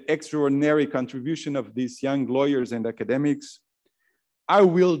the extraordinary contribution of these young lawyers and academics, I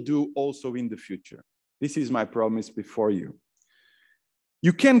will do also in the future. This is my promise before you.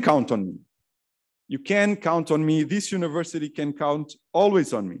 You can count on me. You can count on me. This university can count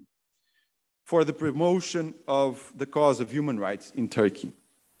always on me for the promotion of the cause of human rights in Turkey.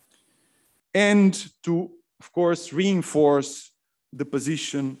 And to, of course, reinforce the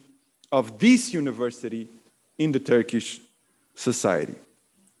position of this university in the Turkish society.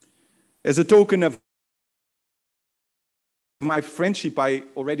 As a token of my friendship, I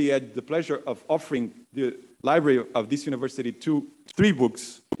already had the pleasure of offering the library of this university 3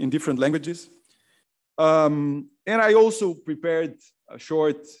 books in different languages. And I also prepared a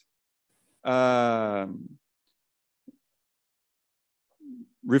short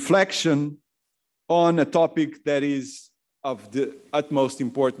reflection on a topic that is of the utmost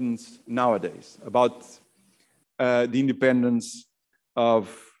importance nowadays, about the independence of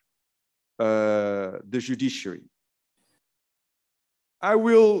the judiciary. I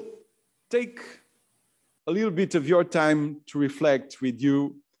will take a little bit of your time to reflect with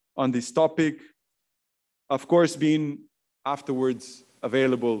you on this topic, of course, being afterwards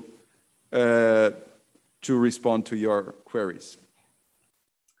available to respond to your queries.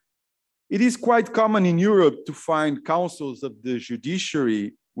 It is quite common in Europe to find councils of the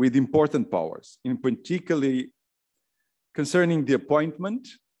judiciary with important powers, in particular concerning the appointment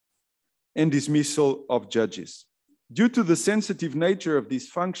and dismissal of judges. Due to the sensitive nature of these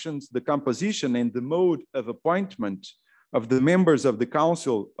functions, the composition and the mode of appointment of the members of the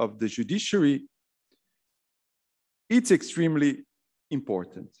Council of the Judiciary, it's extremely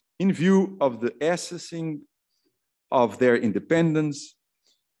important in view of the assessing of their independence.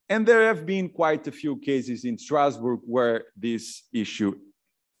 And there have been quite a few cases in Strasbourg where this issue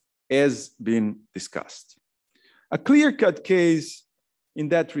has been discussed. A clear-cut case in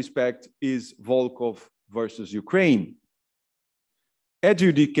that respect is Volkov versus Ukraine,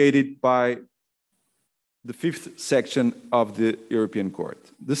 adjudicated by the 5th section of the European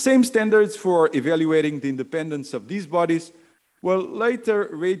Court. The same standards for evaluating the independence of these bodies were later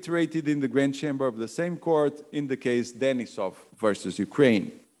reiterated in the Grand Chamber of the same court in the case Denisov versus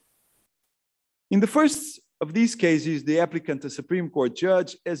Ukraine. In the first of these cases, the applicant, a Supreme Court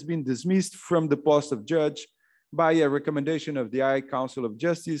judge, has been dismissed from the post of judge by a recommendation of the High Council of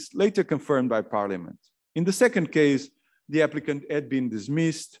Justice, later confirmed by Parliament. In the second case, the applicant had been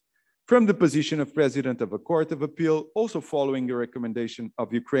dismissed from the position of President of a Court of Appeal, also following a recommendation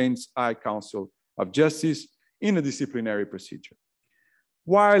of Ukraine's High Council of Justice in a disciplinary procedure.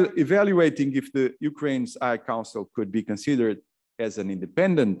 While evaluating if the Ukraine's High Council could be considered as an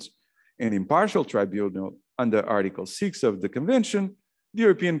independent and impartial tribunal under Article 6 of the Convention, the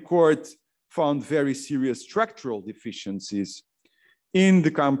European Court found very serious structural deficiencies in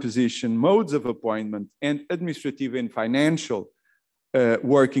the composition, modes of appointment, and administrative and financial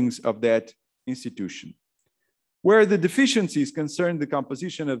workings of that institution. Where the deficiencies concerned the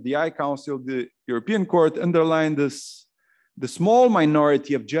composition of the High Council, the European Court underlined the small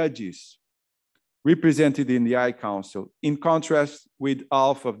minority of judges represented in the High Council, in contrast with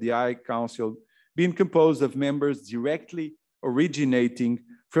half of the High Council being composed of members directly originating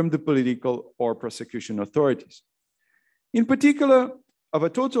from the political or prosecution authorities. In particular, of a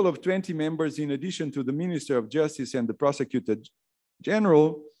total of 20 members, in addition to the Minister of Justice and the Prosecutor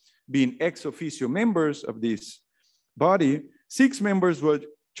General, being ex officio members of this body, 6 members were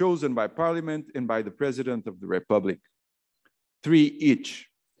chosen by Parliament and by the President of the Republic, 3 each,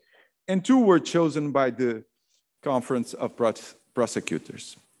 and 2 were chosen by the Conference of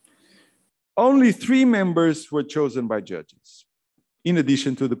Prosecutors. Only 3 members were chosen by judges, in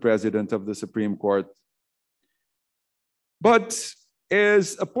addition to the President of the Supreme Court. But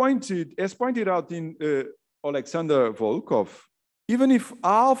as pointed out in Alexander Volkov, even if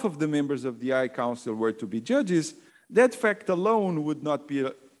half of the members of the High Council were to be judges, that fact alone would not be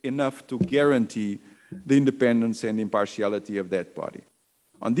enough to guarantee the independence and impartiality of that body.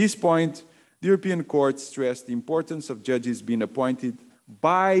 On this point, the European Court stressed the importance of judges being appointed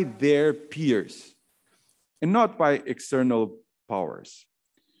by their peers and not by external powers.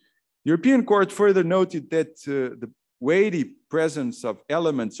 The European Court further noted that the weighty presence of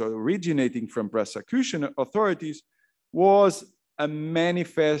elements originating from prosecution authorities was a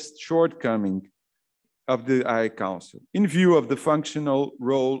manifest shortcoming of the High Council in view of the functional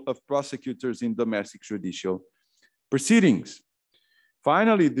role of prosecutors in domestic judicial proceedings.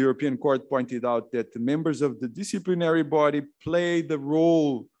 Finally, the European Court pointed out that the members of the disciplinary body play the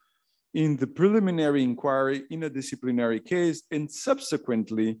role in the preliminary inquiry in a disciplinary case and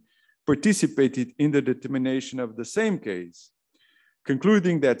subsequently participated in the determination of the same case,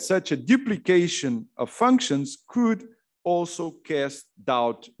 concluding that such a duplication of functions could also cast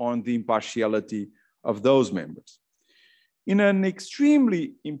doubt on the impartiality of those members. In an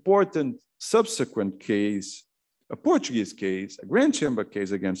extremely important subsequent case, a Portuguese case, a Grand Chamber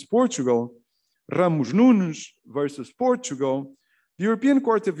case against Portugal, Ramos Nunes versus Portugal, the European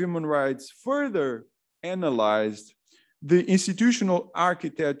Court of Human Rights further analyzed the institutional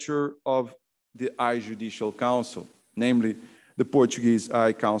architecture of the High Judicial Council, namely the Portuguese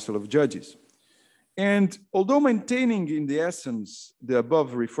High Council of Judges. And although maintaining in the essence the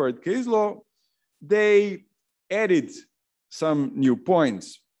above referred case law, they added some new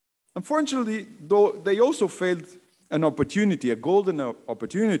points. Unfortunately, though, they also failed an opportunity, a golden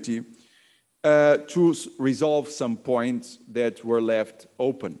opportunity, to resolve some points that were left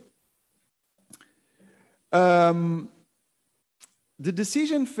open. The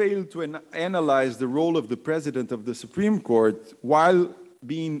decision failed to analyze the role of the President of the Supreme Court while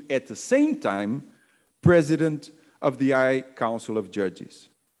being at the same time President of the High Council of Judges.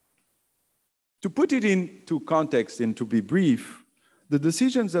 To put it into context and to be brief, the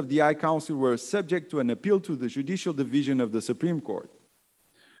decisions of the High Council were subject to an appeal to the Judicial Division of the Supreme Court.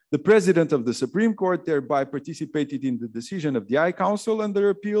 The President of the Supreme Court thereby participated in the decision of the High Council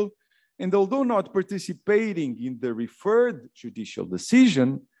under appeal, and although not participating in the referred judicial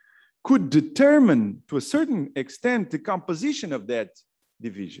decision, could determine to a certain extent the composition of that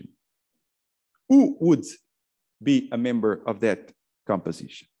division. Who would be a member of that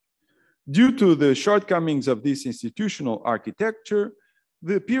composition? Due to the shortcomings of this institutional architecture,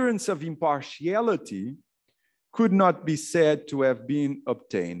 the appearance of impartiality could not be said to have been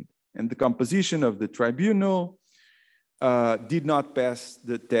obtained, and the composition of the tribunal did not pass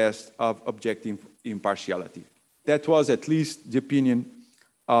the test of objective impartiality. That was at least the opinion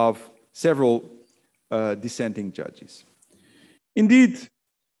of several dissenting judges. Indeed,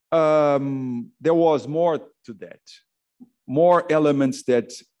 there was more to that, more elements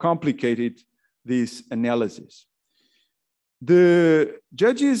that complicated this analysis. The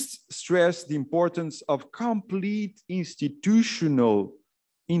judges stressed the importance of complete institutional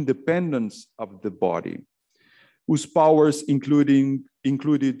independence of the body, whose powers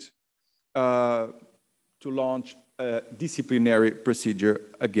included to launch a disciplinary procedure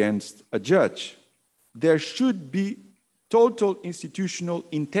against a judge. There should be total institutional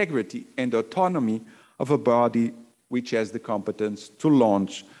integrity and autonomy of a body which has the competence to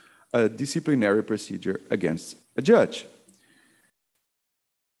launch a disciplinary procedure against a judge.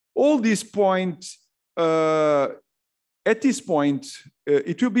 All these points, at this point,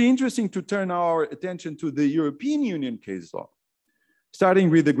 it will be interesting to turn our attention to the European Union case law, starting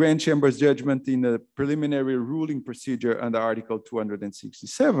with the Grand Chamber's judgment in the preliminary ruling procedure under Article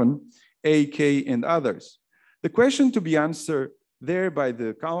 267, AK, and others. The question to be answered there by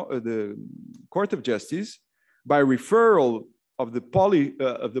the Court of Justice, by referral of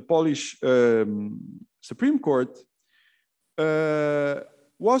the Polish Supreme Court,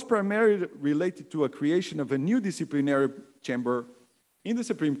 was primarily related to a creation of a new disciplinary chamber in the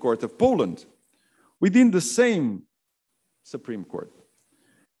Supreme Court of Poland, within the same Supreme Court.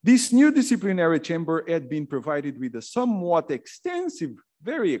 This new disciplinary chamber had been provided with a somewhat extensive,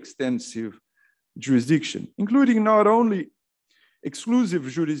 very extensive jurisdiction, including not only exclusive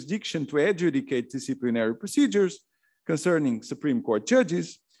jurisdiction to adjudicate disciplinary procedures concerning Supreme Court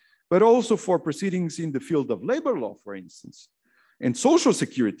judges, but also for proceedings in the field of labor law, for instance, and social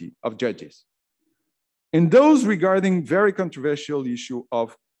security of judges, and those regarding very controversial issue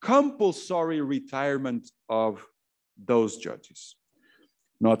of compulsory retirement of those judges.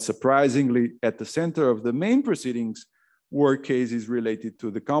 Not surprisingly, at the center of the main proceedings were cases related to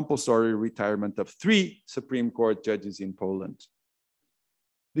the compulsory retirement of 3 Supreme Court judges in Poland.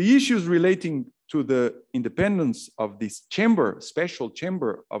 The issues relating to the independence of this chamber, special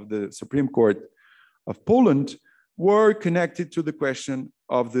chamber of the Supreme Court of Poland, were connected to the question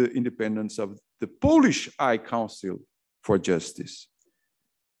of the independence of the Polish High Council for Justice.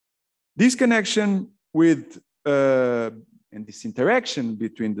 This connection with and this interaction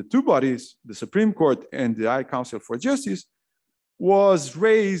between the two bodies, the Supreme Court and the High Council for Justice, was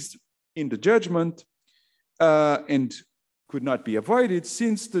raised in the judgment and could not be avoided,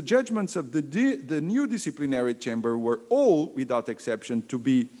 since the judgments of the new disciplinary chamber were all, without exception, to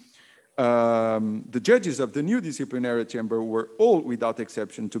be the judges of the new disciplinary chamber were all, without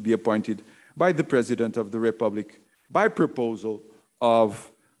exception, to be appointed by the President of the Republic by proposal of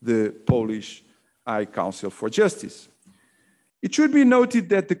the Polish High Council for Justice. It should be noted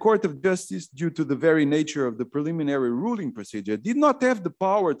that the Court of Justice, due to the very nature of the preliminary ruling procedure, did not have the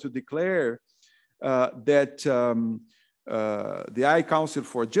power to declare that the High Council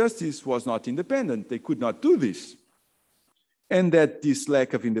for Justice was not independent. They could not do this. And that this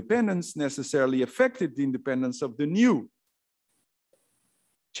lack of independence necessarily affected the independence of the new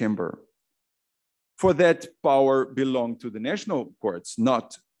chamber. For that, power belonged to the national courts,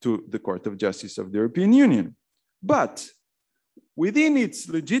 not to the Court of Justice of the European Union. But within its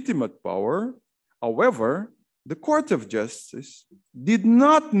legitimate power, however, the Court of Justice did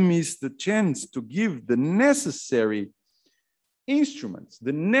not miss the chance to give the necessary instruments,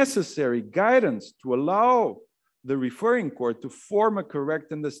 the necessary guidance to allow the referring court to form a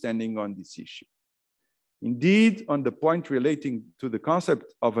correct understanding on this issue. Indeed, on the point relating to the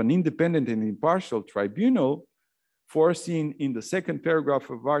concept of an independent and impartial tribunal, foreseen in the second paragraph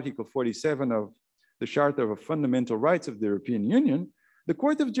of Article 47 of the Charter of Fundamental Rights of the European Union, the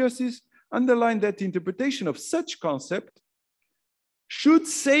Court of Justice underlined that the interpretation of such concept should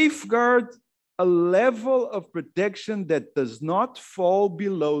safeguard a level of protection that does not fall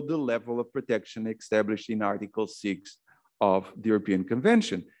below the level of protection established in Article 6 of the European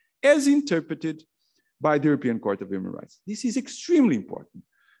Convention, as interpreted by the European Court of Human Rights. This is extremely important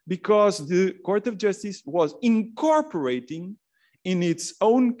because the Court of Justice was incorporating in its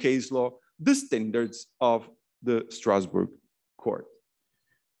own case law the standards of the Strasbourg Court.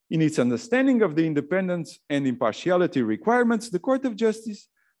 In its understanding of the independence and impartiality requirements, the Court of Justice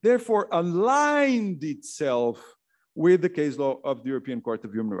therefore aligned itself with the case law of the European Court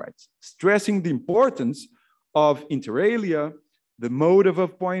of Human Rights, stressing the importance of inter alia, the mode of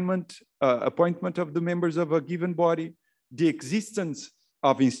appointment of the members of a given body, the existence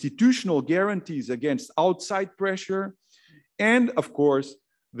of institutional guarantees against outside pressure, and of course,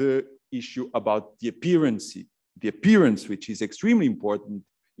 the issue about the appearance, which is extremely important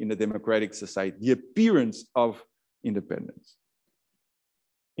in a democratic society, the appearance of independence.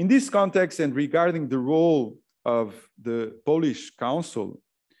 In this context, and regarding the role of the Polish Council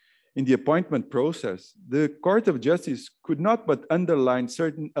in the appointment process, the Court of Justice could not but underline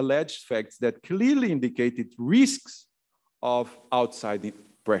certain alleged facts that clearly indicated risks of outside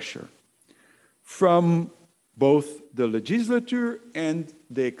pressure from both the legislature and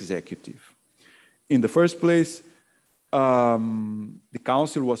the executive. In the first place, the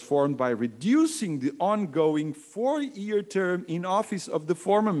council was formed by reducing the ongoing 4-year term in office of the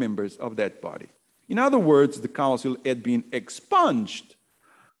former members of that body. In other words, the council had been expunged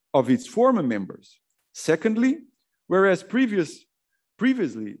of its former members. Secondly, whereas previously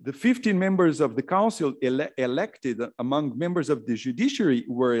the 15 members of the council elected among members of the judiciary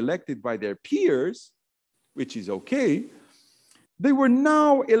were elected by their peers, which is okay, they were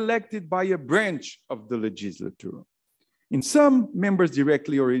now elected by a branch of the legislature. In some, members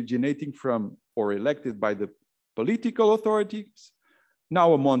directly originating from or elected by the political authorities,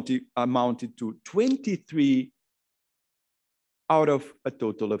 now amounted to 23 out of a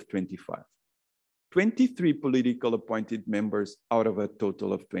total of 25. 23 political appointed members out of a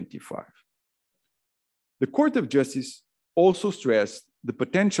total of 25. The Court of Justice also stressed the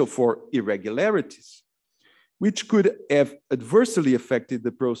potential for irregularities, which could have adversely affected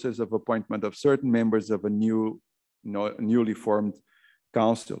the process of appointment of certain members of a newly formed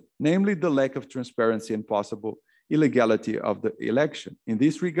council, namely the lack of transparency and possible illegality of the election. In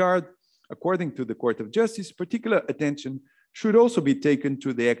this regard, according to the Court of Justice, particular attention should also be taken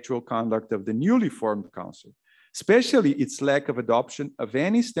to the actual conduct of the newly formed council, especially its lack of adoption of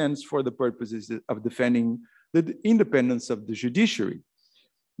any stance for the purposes of defending the independence of the judiciary.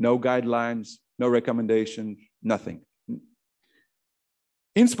 No guidelines, no recommendations, nothing.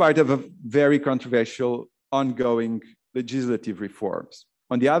 In spite of a very controversial ongoing legislative reforms.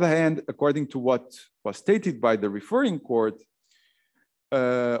 On the other hand, according to what was stated by the referring court,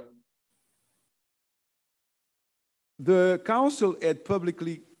 the council had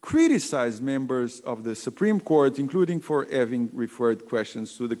publicly criticized members of the Supreme Court, including for having referred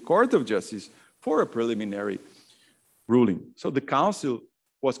questions to the Court of Justice for a preliminary ruling. So the council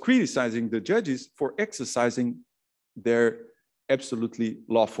was criticizing the judges for exercising their absolutely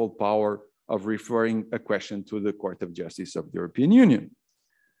lawful power of referring a question to the Court of Justice of the European Union.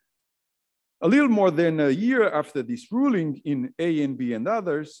 A little more than a year after this ruling in A and B and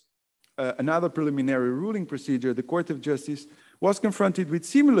others, another preliminary ruling procedure, the Court of Justice was confronted with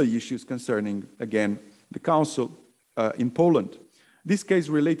similar issues concerning, again, the Council in Poland. This case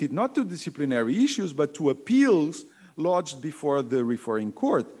related not to disciplinary issues, but to appeals lodged before the referring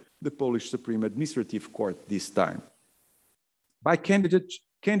court, the Polish Supreme Administrative Court this time, by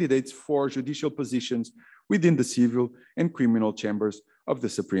candidates for judicial positions within the civil and criminal chambers of the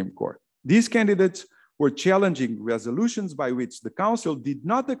Supreme Court. These candidates were challenging resolutions by which the Council did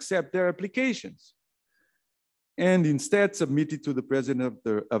not accept their applications and instead submitted to the President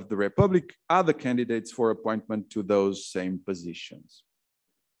of the Republic other candidates for appointment to those same positions.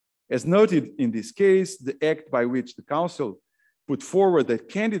 As noted in this case, the act by which the Council put forward a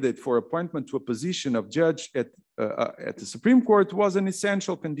candidate for appointment to a position of judge at the Supreme Court was an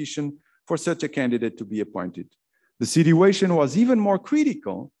essential condition for such a candidate to be appointed. The situation was even more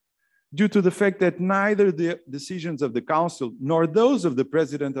critical due to the fact that neither the decisions of the Council nor those of the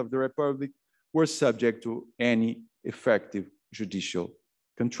President of the Republic were subject to any effective judicial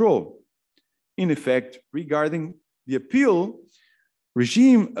control. In effect, regarding the appeal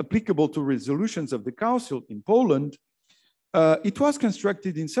regime applicable to resolutions of the Council in Poland, it was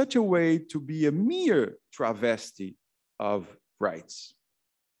constructed in such a way to be a mere travesty of rights.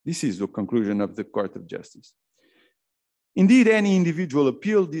 This is the conclusion of the Court of Justice. Indeed, any individual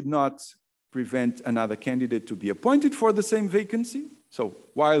appeal did not prevent another candidate to be appointed for the same vacancy. So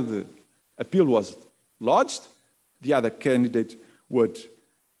while the appeal was lodged, the other candidate would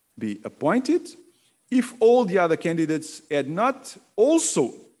be appointed if all the other candidates had not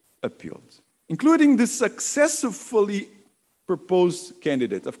also appealed, including the successfully proposed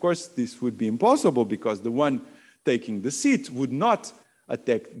candidate. Of course, this would be impossible because the one taking the seat would not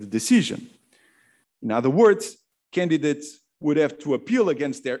attack the decision. In other words, candidates would have to appeal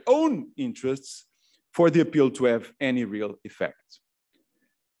against their own interests for the appeal to have any real effect.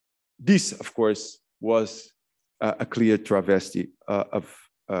 This, of course, was a clear travesty of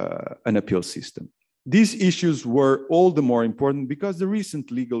an appeal system. These issues were all the more important because the recent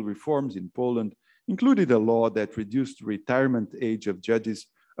legal reforms in Poland included a law that reduced the retirement age of judges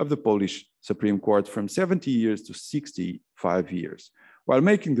of the Polish Supreme Court from 70 years to 65 years, while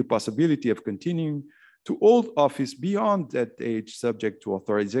making the possibility of continuing to hold office beyond that age subject to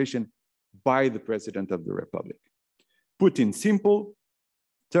authorization by the President of the Republic. Put in simple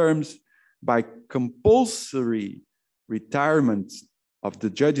terms, by compulsory retirement of the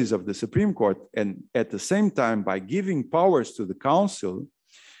judges of the Supreme Court and at the same time by giving powers to the Council,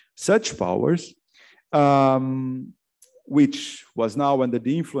 such powers, which was now under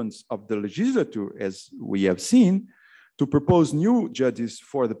the influence of the legislature, as we have seen, to propose new judges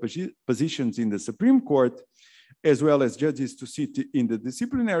for the positions in the Supreme Court, as well as judges to sit in the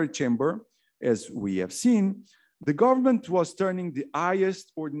disciplinary chamber, as we have seen, the government was turning the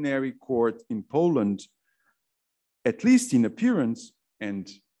highest ordinary court in Poland, at least in appearance and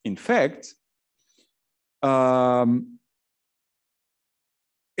in fact,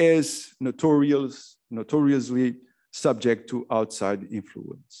 as notoriously subject to outside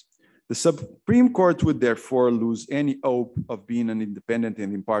influence. The Supreme Court would therefore lose any hope of being an independent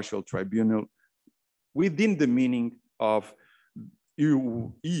and impartial tribunal within the meaning of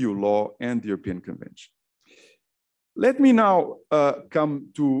EU law and the European Convention. Let me now come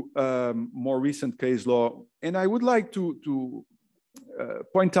to more recent case law, and I would like to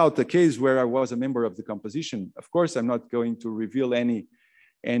point out a case where I was a member of the composition. Of course, I'm not going to reveal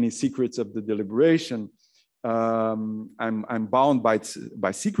any secrets of the deliberation. I'm bound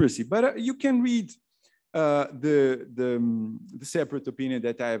by secrecy, but you can read the separate opinion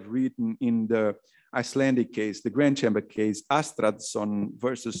that I have written in the Icelandic case, the Grand Chamber case, Astradsson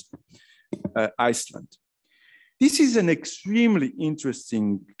versus Iceland. This is an extremely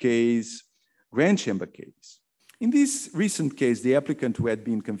interesting case, Grand Chamber case, In this recent case, the applicant who had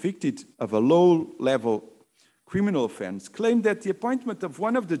been convicted of a low-level criminal offense claimed that the appointment of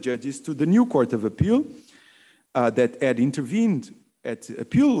one of the judges to the new Court of Appeal that had intervened at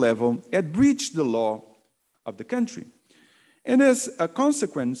appeal level had breached the law of the country. And as a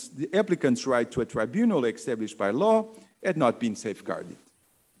consequence, the applicant's right to a tribunal established by law had not been safeguarded.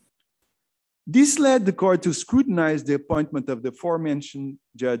 This led the court to scrutinize the appointment of the aforementioned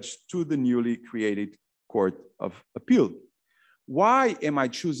judge to the newly created Court of Appeal. Why am I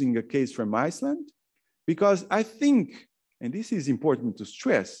choosing a case from Iceland? Because I think, and this is important to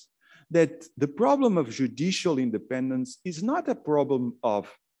stress, that the problem of judicial independence is not a problem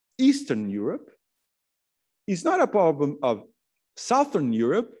of Eastern Europe, it's not a problem of Southern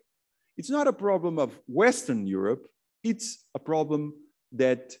Europe, it's not a problem of Western Europe, it's a problem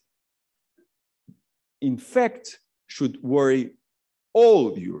that, in fact, should worry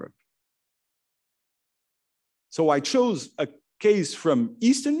all Europe. So I chose a case from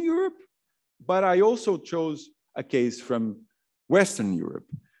Eastern Europe, but I also chose a case from Western Europe.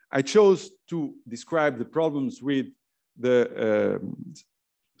 I chose to describe the problems with the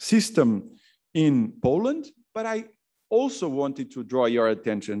system in Poland, but I also wanted to draw your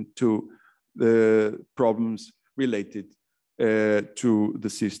attention to the problems related to the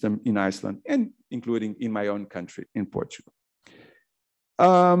system in Iceland and including in my own country, in Portugal.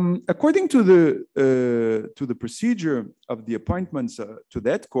 According to the procedure of the appointments to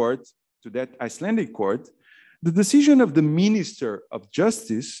that court, to that Icelandic court, the decision of the Minister of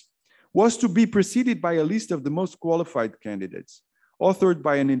Justice was to be preceded by a list of the most qualified candidates, authored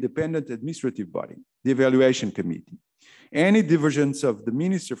by an independent administrative body, the Evaluation Committee. Any divergence of the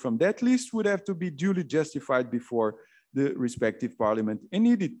minister from that list would have to be duly justified before the respective parliament and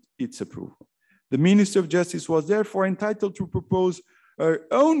needed its approval. The Minister of Justice was therefore entitled to propose her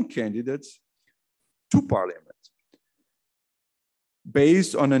own candidates to parliament,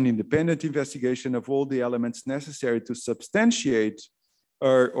 based on an independent investigation of all the elements necessary to substantiate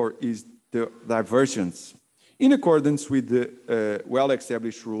or is the divergence in accordance with the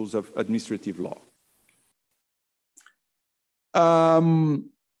well-established rules of administrative law.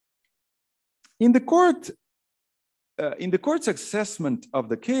 In the court's assessment of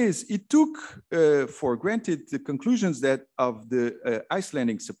the case, it took for granted the conclusions that of the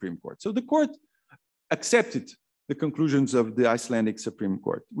Icelandic Supreme Court. So the court accepted the conclusions of the Icelandic Supreme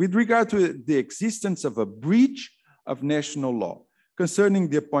Court with regard to the existence of a breach of national law concerning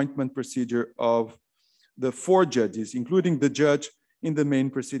the appointment procedure of the 4 judges, including the judge in the main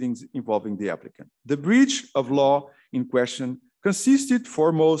proceedings involving the applicant. The breach of law in question consisted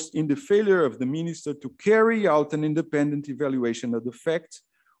foremost in the failure of the minister to carry out an independent evaluation of the facts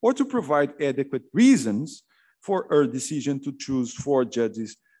or to provide adequate reasons for her decision to choose 4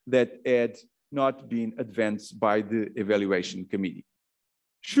 judges that had not been advanced by the evaluation committee.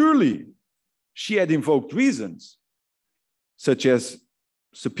 Surely she had invoked reasons such as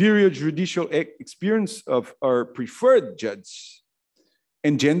superior judicial experience of her preferred judge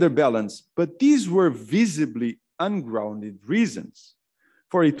and gender balance, but these were visibly ungrounded reasons,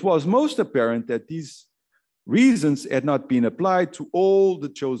 for it was most apparent that these reasons had not been applied to all the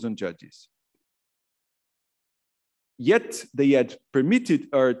chosen judges. Yet they had permitted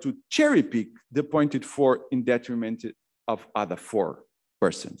her to cherry pick the appointed 4 in detriment of other 4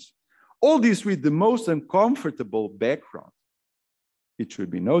 persons. All this with the most uncomfortable background. It should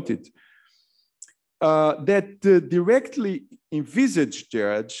be noted that the directly envisaged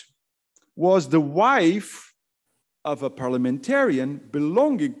judge was the wife of a parliamentarian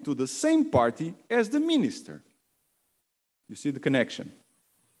belonging to the same party as the minister. You see the connection?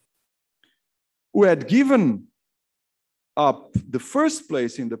 Who had given up the first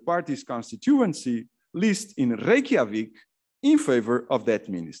place in the party's constituency list in Reykjavik in favor of that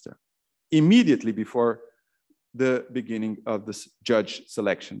minister, immediately before the beginning of the judge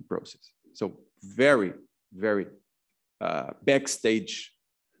selection process. So very, very backstage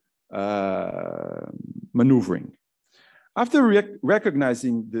maneuvering. After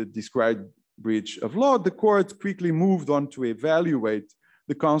recognizing the described breach of law, the court quickly moved on to evaluate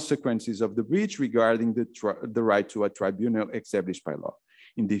the consequences of the breach regarding the right to a tribunal established by law.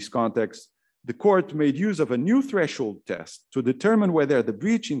 In this context, the court made use of a new threshold test to determine whether the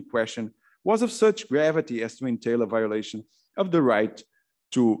breach in question was of such gravity as to entail a violation of the right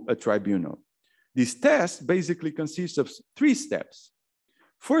to a tribunal. This test basically consists of 3 steps.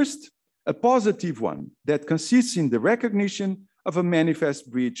 First, a positive one that consists in the recognition of a manifest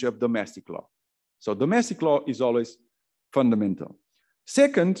breach of domestic law. So domestic law is always fundamental.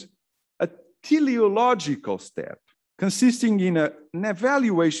 Second, a teleological step consisting in an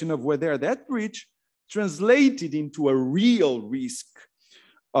evaluation of whether that breach translated into a real risk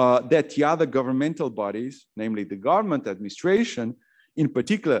that the other governmental bodies, namely the government administration, in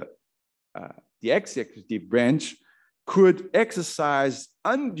particular the executive branch, could exercise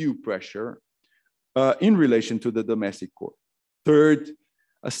undue pressure in relation to the domestic court. Third,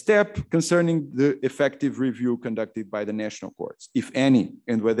 a step concerning the effective review conducted by the national courts, if any,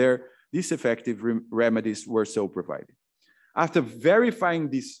 and whether these effective remedies were so provided. After verifying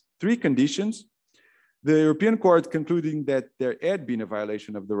these three conditions, the European Court concluding that there had been a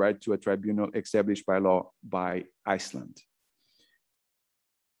violation of the right to a tribunal established by law by Iceland.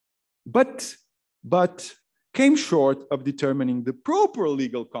 But came short of determining the proper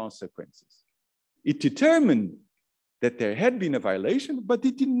legal consequences. It determined that there had been a violation, but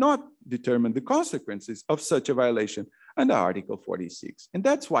it did not determine the consequences of such a violation under Article 46. And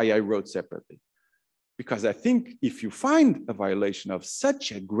that's why I wrote separately. Because I think if you find a violation of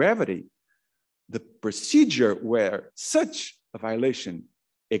such a gravity, the procedure where such a violation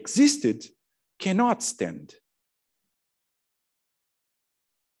existed cannot stand.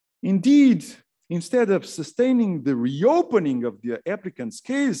 Indeed, instead of sustaining the reopening of the applicant's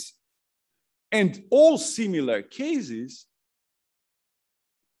case and all similar cases,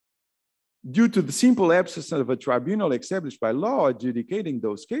 due to the simple absence of a tribunal established by law adjudicating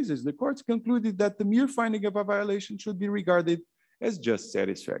those cases, the courts concluded that the mere finding of a violation should be regarded as just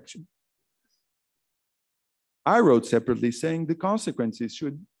satisfaction. I wrote separately saying the consequences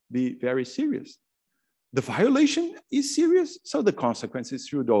should be very serious. The violation is serious, so the consequences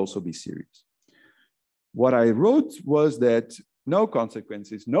should also be serious. What I wrote was that no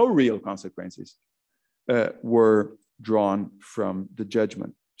consequences, no real consequences were drawn from the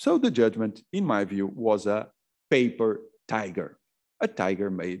judgment. So the judgment, in my view, was a paper tiger, a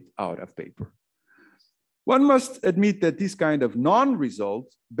tiger made out of paper. One must admit that this kind of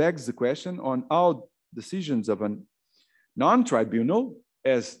non-result begs the question on how decisions of a non-tribunal,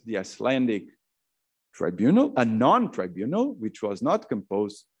 as the Icelandic tribunal, a non-tribunal, which was not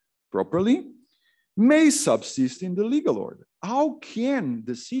composed properly, may subsist in the legal order. How can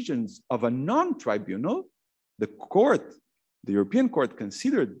decisions of a non-tribunal, the court, the European Court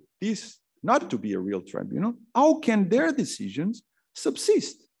considered this not to be a real tribunal, how can their decisions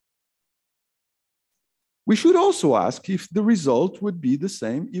subsist? We should also ask if the result would be the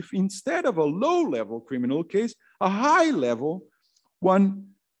same if instead of a low-level criminal case, a high-level one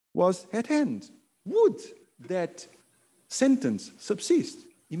was at hand. Would that sentence subsist?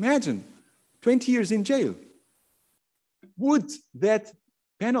 Imagine 20 years in jail. Would that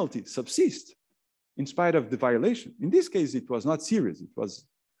penalty subsist in spite of the violation? In this case, it was not serious. It was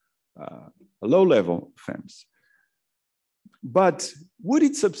a low-level offense. But would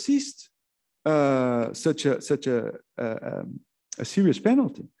it subsist such a serious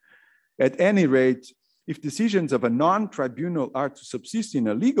penalty? At any rate, if decisions of a non-tribunal are to subsist in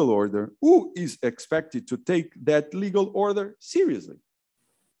a legal order, who is expected to take that legal order seriously?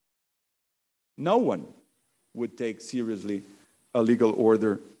 No one would take seriously a legal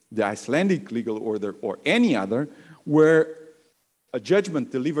order, the Icelandic legal order or any other, where a judgment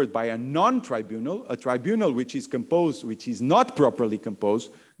delivered by a non-tribunal, a tribunal which is composed, which is not properly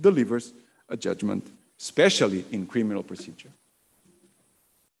composed, delivers a judgment, especially in criminal procedure.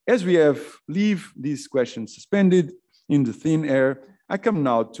 As we leave these questions suspended in the thin air, I come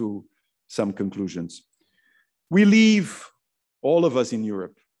now to some conclusions. We leave, all of us in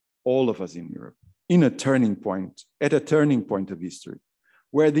Europe, in a turning point, at a turning point of history,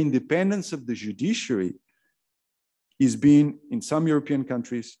 where the independence of the judiciary is being, in some European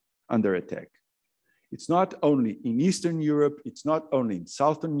countries, under attack. It's not only in Eastern Europe, it's not only in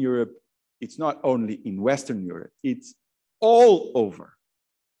Southern Europe, it's not only in Western Europe, it's all over.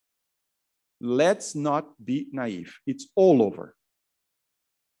 Let's not be naive, it's all over.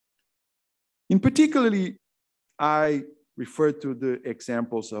 In particularly, I refer to the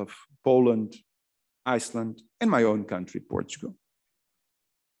examples of Poland, Iceland, and my own country, Portugal.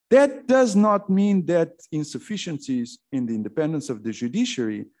 That does not mean that insufficiencies in the independence of the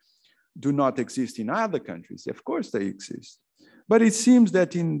judiciary do not exist in other countries. Of course they exist. But it seems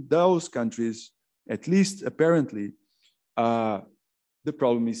that in those countries, at least apparently, the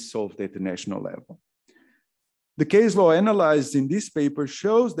problem is solved at the national level. The case law analyzed in this paper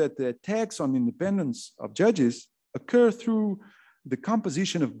shows that the attacks on independence of judges occur through the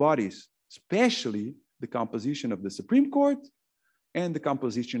composition of bodies, especially the composition of the Supreme Court and the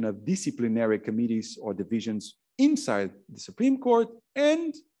composition of disciplinary committees or divisions inside the Supreme Court,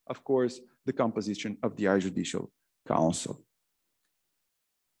 and of course, the composition of the High Judicial Council.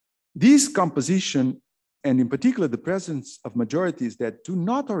 This composition and in particular, the presence of majorities that do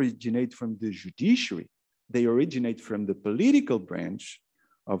not originate from the judiciary, they originate from the political branch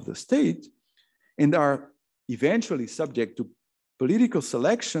of the state and are eventually subject to political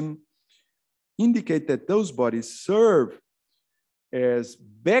selection, indicate that those bodies serve as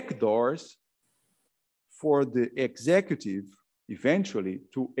backdoors for the executive eventually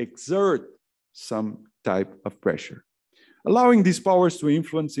to exert some type of pressure, allowing these powers to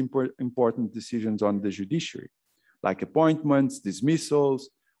influence important decisions on the judiciary, like appointments, dismissals,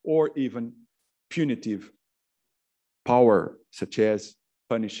 or even punitive power, such as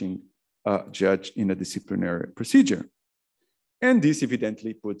punishing a judge in a disciplinary procedure. And this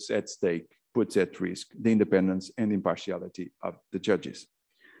evidently puts at risk the independence and impartiality of the judges.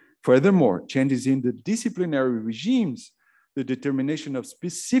 Furthermore, changes in the disciplinary regimes, the determination of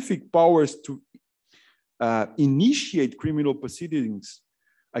specific powers to initiate criminal proceedings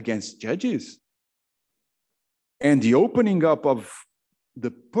against judges, and the opening up of the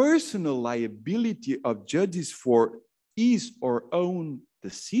personal liability of judges for his or own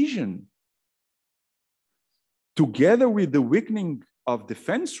decision, together with the weakening of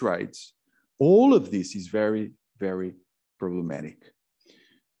defense rights, all of this is very, very problematic.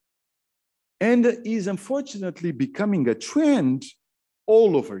 And is unfortunately becoming a trend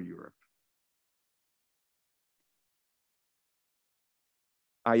all over Europe.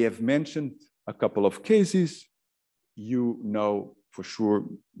 I have mentioned a couple of cases. You know for sure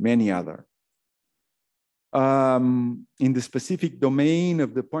many other. In the specific domain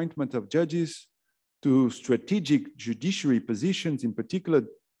of the appointment of judges to strategic judiciary positions, in particular,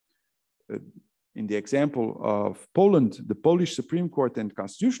 in the example of Poland, the Polish Supreme Court and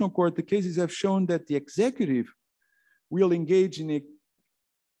Constitutional Court, the cases have shown that the executive will engage in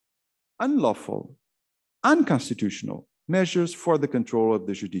unlawful, unconstitutional measures for the control of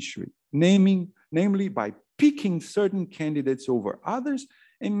the judiciary, namely by picking certain candidates over others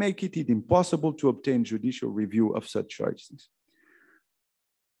and make it impossible to obtain judicial review of such choices.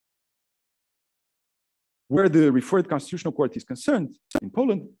 Where the referred Constitutional Court is concerned, in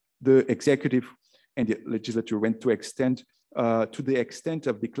Poland, the executive and the legislature went to the extent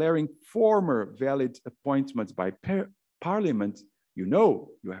of declaring former valid appointments by parliament, you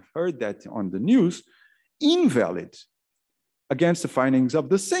have heard that on the news, invalid against the findings of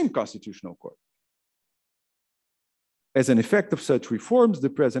the same Constitutional Court. As an effect of such reforms, the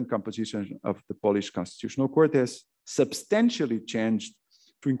present composition of the Polish Constitutional Court has substantially changed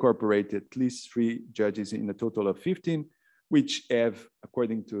to incorporate at least 3 judges in a total of 15, which have,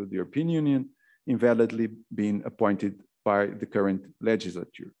 according to the European Union, invalidly been appointed by the current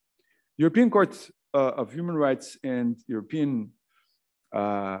legislature. The European Court of Human Rights and European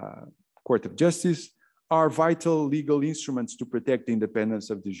Court of Justice are vital legal instruments to protect the independence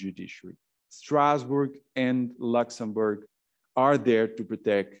of the judiciary. Strasbourg and Luxembourg are there to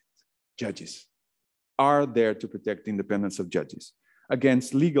protect judges, are there to protect the independence of judges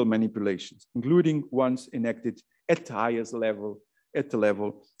against legal manipulations, including ones enacted at the highest level, at the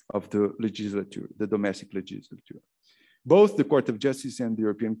level of the legislature, the domestic legislature. Both the Court of Justice and the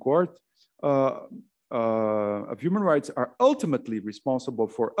European Court of Human Rights are ultimately responsible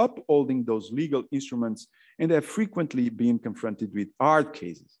for upholding those legal instruments and have frequently been confronted with hard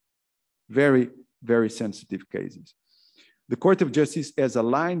cases, very, very sensitive cases. The Court of Justice has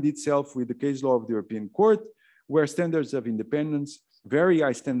aligned itself with the case law of the European Court, where standards of independence, very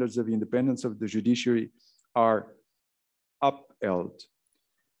high standards of independence of the judiciary are upheld.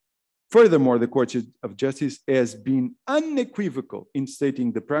 Furthermore, the Court of Justice has been unequivocal in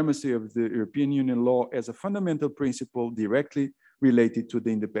stating the primacy of the European Union law as a fundamental principle directly related to the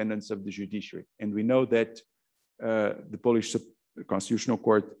independence of the judiciary. And we know that the Polish Constitutional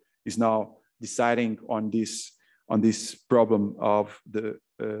Court is now deciding on this problem of the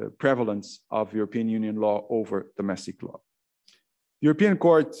prevalence of European Union law over domestic law. The European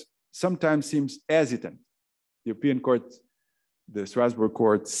Court sometimes seems hesitant. The European Court, the Strasbourg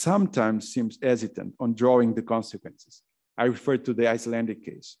Court, sometimes seems hesitant on drawing the consequences. I refer to the Icelandic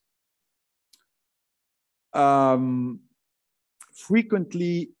case.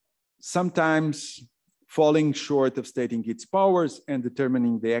 Frequently, sometimes falling short of stating its powers and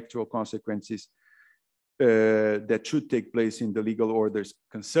determining the actual consequences that should take place in the legal orders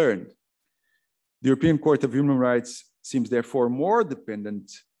concerned. The European Court of Human Rights seems therefore more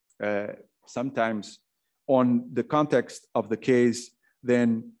dependent sometimes on the context of the case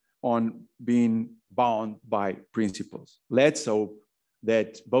than on being bound by principles. Let's hope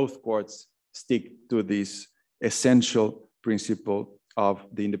that both courts stick to this essential principle of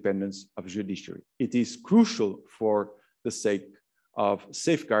the independence of judiciary. It is crucial for the sake of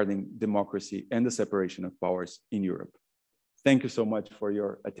safeguarding democracy and the separation of powers in Europe. Thank you so much for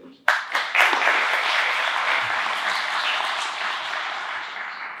your attention.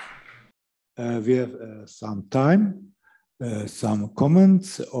 We have some time, some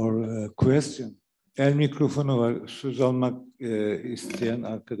comments or questions. El mikrofonu var. Söz almak isteyen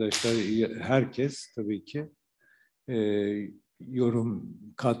arkadaşlar, herkes tabii ki yorum,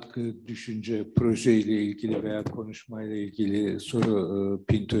 katkı, düşünce, projeyle ilgili veya konuşmayla ilgili soru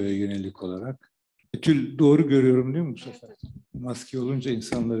Pinto'ya yönelik olarak. Betül, doğru görüyorum değil mi bu sefer? Evet. Maske olunca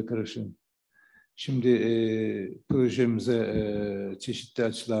insanları karışın. Şimdi projemize çeşitli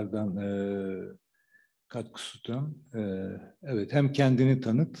açılardan katkı sunan. Evet, hem kendini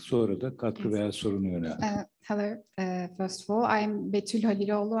tanıt, sonra da katkı veya sorunu yönel. Hello, first of all, I'm Betül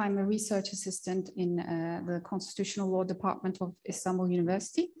Haliloğlu. I'm a research assistant in the Constitutional Law Department of Istanbul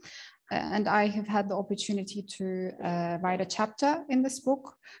University. And I have had the opportunity to write a chapter in this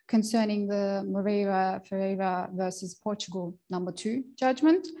book concerning the Moreira versus Portugal #2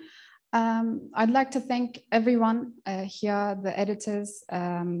 judgment. I'd like to thank everyone here, the editors,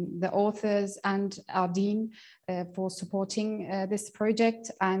 the authors, and our dean for supporting this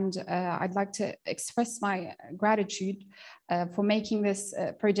project. And I'd like to express my gratitude for making this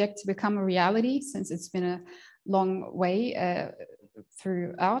project become a reality, since it's been a long way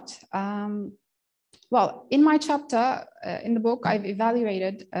throughout. Well, in my chapter in the book, I've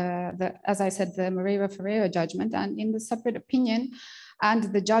evaluated, as I said, the Moreira judgment, and in the separate opinion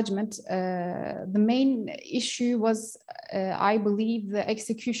and the judgment, the main issue was, I believe, the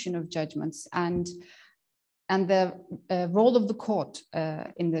execution of judgments and the role of the court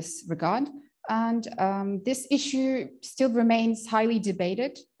in this regard. And this issue still remains highly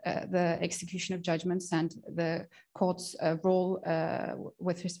debated, the execution of judgments and the court's role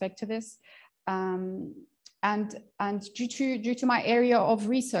with respect to this. And due to my area of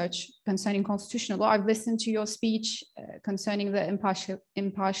research concerning constitutional law, I've listened to your speech concerning the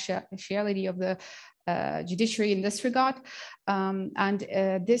impartiality of the judiciary in this regard.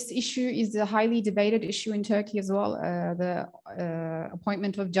 This issue is a highly debated issue in Turkey as well, the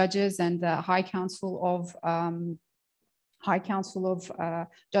appointment of judges and the High Council of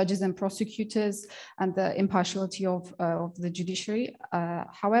Judges and Prosecutors and the impartiality of the judiciary.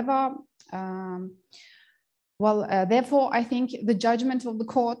 However, therefore, I think the judgment of the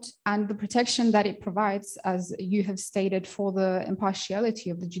court and the protection that it provides, as you have stated, for the impartiality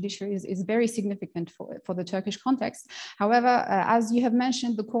of the judiciary is very significant for the Turkish context. However, as you have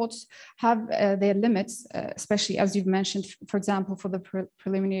mentioned, the courts have their limits, especially as you've mentioned, for example, for the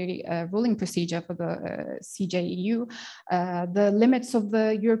preliminary ruling procedure for the CJEU. The limits of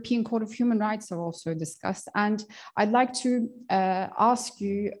the European Court of Human Rights are also discussed. And I'd like to ask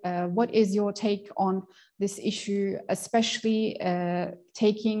you, what is your take on this issue, especially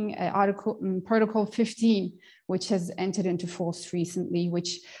taking Protocol 15, which has entered into force recently,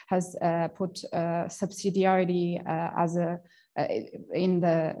 which has put subsidiarity in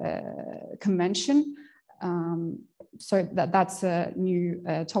the convention. So that's a new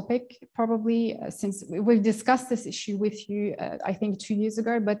topic, probably, since we've discussed this issue with you, I think 2 years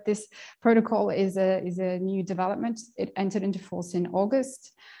ago, but this protocol is a new development. It entered into force in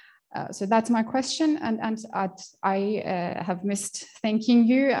August. So that's my question, and I have missed thanking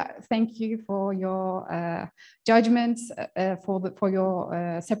you. Thank you for your judgments, for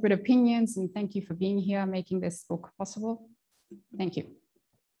your separate opinions, and thank you for being here, making this book possible. Thank you.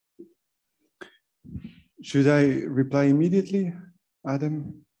 Should I reply immediately,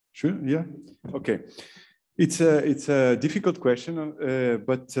 Adem? Sure. Yeah. Okay. It's a difficult question,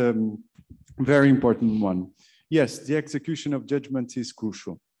 but very important one. Yes, the execution of judgments is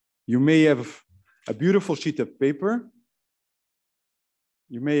crucial. You may have a beautiful sheet of paper,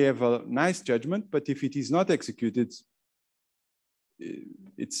 you may have a nice judgment, but if it is not executed,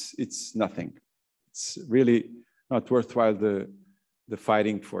 it's nothing. It's really not worthwhile the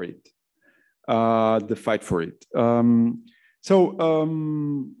fighting for it, the fight for it.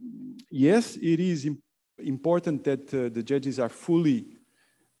 Yes, it is important that the judges are fully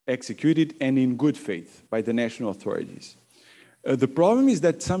executed and in good faith by the national authorities. The problem is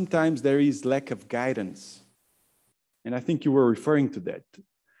that sometimes there is lack of guidance. And I think you were referring to that.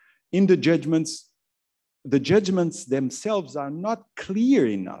 In the judgments themselves are not clear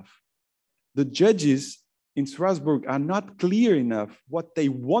enough. The judges in Strasbourg are not clear enough what they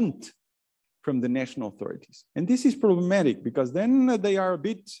want from the national authorities. And this is problematic because then they are a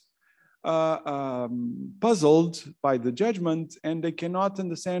bit puzzled by the judgment and they cannot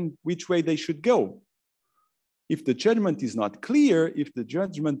understand which way they should go. If the judgment is not clear, if the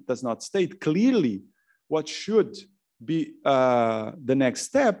judgment does not state clearly what should be the next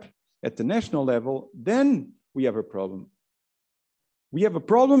step at the national level, then we have a problem. We have a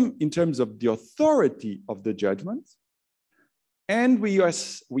problem in terms of the authority of the judgment. And we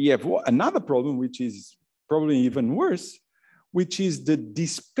have another problem, which is probably even worse, which is the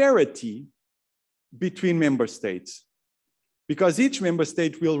disparity between member states. Because each member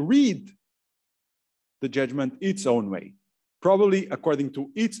state will read the judgment its own way, probably according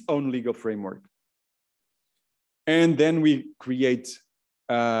to its own legal framework. And then we create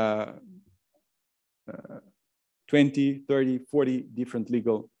 20, 30, 40 different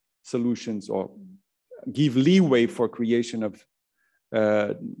legal solutions, or give leeway for creation of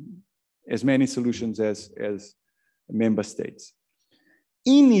as many solutions as member states.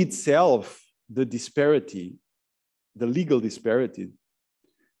 In itself, the disparity, the legal disparity,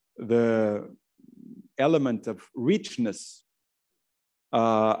 the element of richness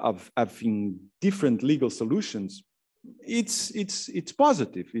of having different legal solutions, it's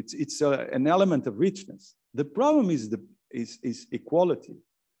positive. It's an element of richness. The problem is equality.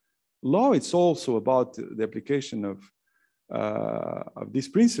 Law, it's also about the application of this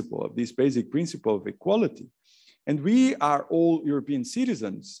principle, of this basic principle of equality. And we are all European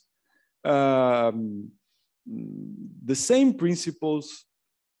citizens. The same principles,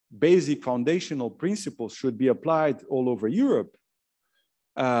 basic foundational principles, should be applied all over Europe.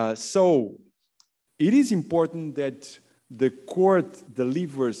 So it is important that the court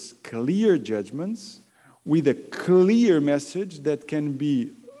delivers clear judgments with a clear message that can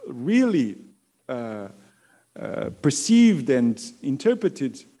be really perceived and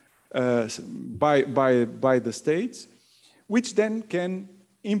interpreted by the states, which then can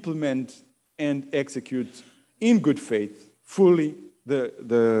implement and execute in good faith fully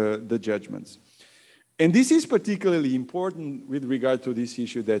the judgments. And this is particularly important with regard to this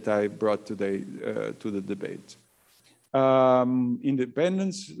issue that I brought today to the debate.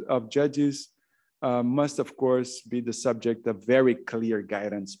 Independence of judges must, of course, be the subject of very clear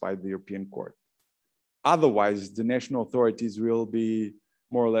guidance by the European Court. Otherwise, the national authorities will be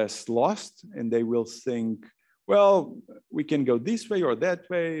more or less lost, and they will think, well, we can go this way or that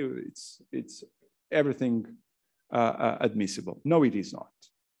way. It's everything admissible. No, it is not.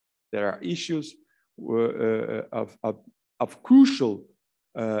 There are issues of crucial,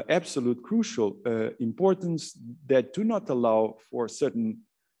 absolute crucial importance that do not allow for certain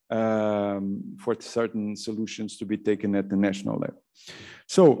solutions to be taken at the national level.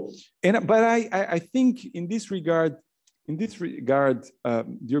 So, but I think in this regard, the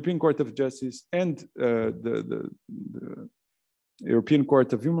European Court of Justice and the European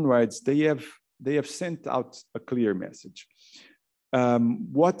Court of Human Rights, they have sent out a clear message.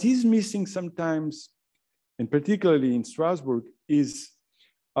 What is missing sometimes, and particularly in Strasbourg, is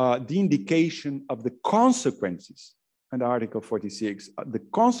the indication of the consequences under Article 46, the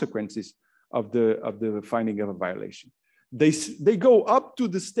consequences of the finding of a violation. They go up to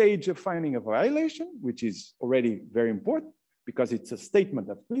the stage of finding a violation, which is already very important because it's a statement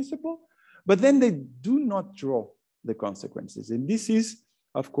of principle, but then they do not draw the consequences. And this is,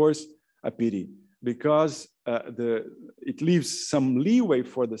 of course, a pity, because it leaves some leeway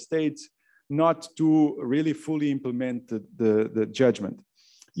for the states not to really fully implement the judgment.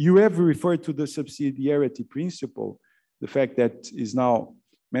 You have referred to the subsidiarity principle, the fact that is now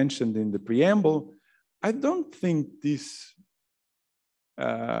mentioned in the preamble. I don't think this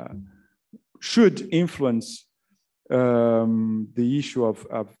should influence the issue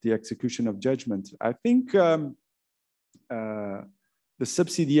of the execution of judgment. I think the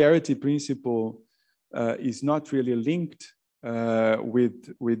subsidiarity principle is not really linked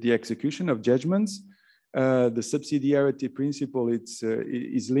with the execution of judgments. The subsidiarity principle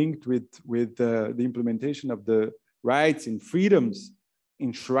is linked with the implementation of the rights and freedoms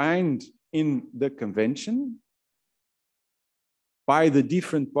enshrined in the convention by the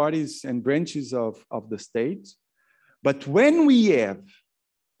different parties and branches of the state. But when we have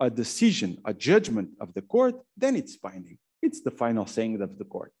a decision, a judgment of the court, then it's binding. It's the final saying of the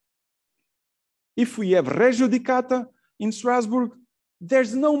court. If we have res judicata in Strasbourg,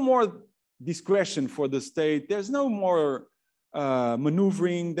 there's no more discretion for the state. There's no more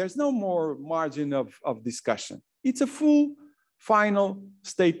maneuvering. There's no more margin of discussion. It's a full final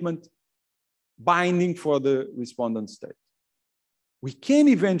statement binding for the respondent state. We can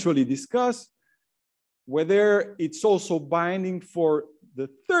eventually discuss whether it's also binding for the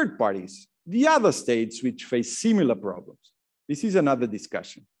third parties, the other states which face similar problems. This is another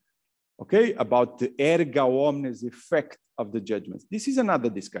discussion, okay, about the erga omnes effect of the judgments. This is another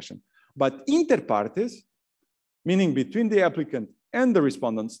discussion. But inter partes, meaning between the applicant and the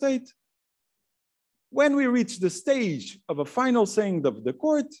respondent state, when we reach the stage of a final saying of the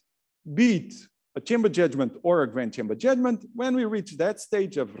court, be it a chamber judgment or a grand chamber judgment, when we reach that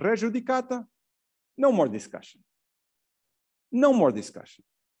stage of res judicata, no more discussion. No more discussion.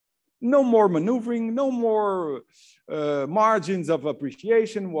 No more maneuvering, no more margins of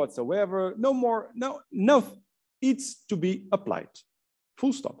appreciation whatsoever, no more, no, it's to be applied,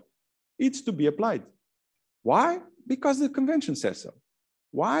 full stop. It's to be applied. Why? Because the convention says so.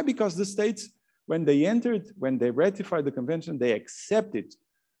 Why? Because the states, when they entered, when they ratified the convention, they accepted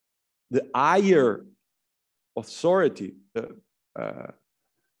the higher authority, the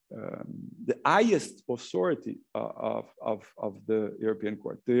highest authority of the European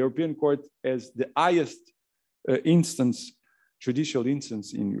Court. The European Court as the highest instance, judicial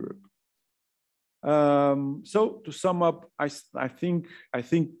instance in Europe. So to sum up, I think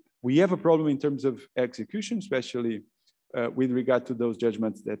we have a problem in terms of execution, especially with regard to those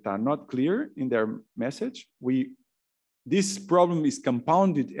judgments that are not clear in their message. This problem is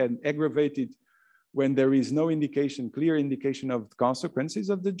compounded and aggravated when there is no indication, clear indication of the consequences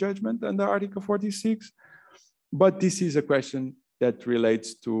of the judgment under Article 46. But this is a question that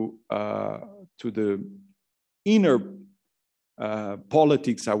relates to the inner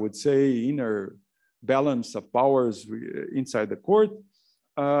politics, I would say, inner balance of powers inside the court.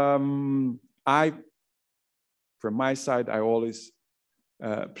 From my side, I always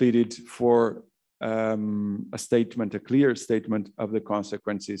pleaded for a statement, a clear statement of the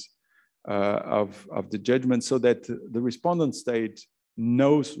consequences of the judgment so that the respondent state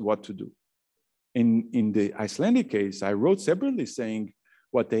knows what to do. In the Icelandic case, I wrote separately saying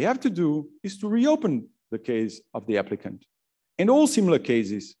what they have to do is to reopen the case of the applicant. In all similar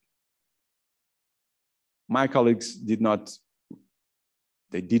cases, my colleagues did not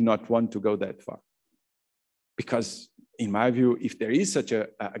want to go that far. Because in my view, if there is such a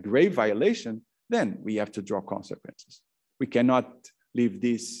grave violation, then we have to draw consequences. We cannot leave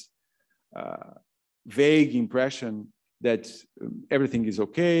this vague impression that everything is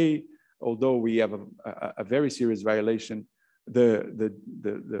okay, although we have a very serious violation. The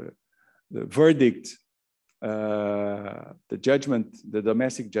verdict, the judgment, the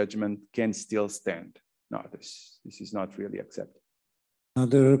domestic judgment can still stand. No, this is not really acceptable.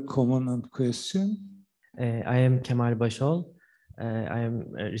 Another common question. I am Kemal Başol. I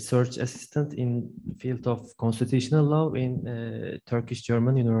am a research assistant in the field of constitutional law in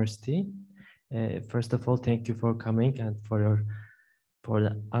Turkish-German University. First of all, thank you for coming and for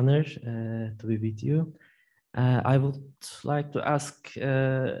the honor to be with you. I would like to ask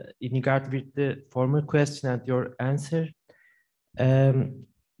in regard with the former question and your answer. In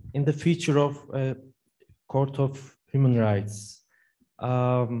the future of Court of Human Rights,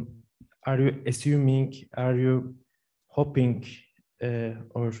 are you assuming, are you hoping,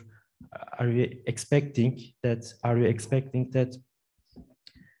 or are you expecting that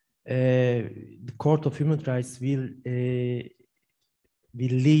the Court of Human Rights will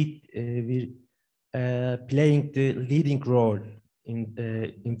playing the leading role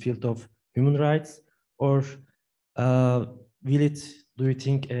in field of human rights, or will it, do you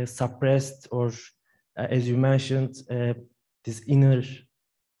think, suppressed, or as you mentioned, this inner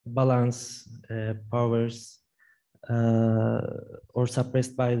balance powers, or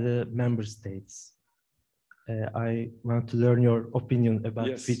suppressed by the member states? I want to learn your opinion about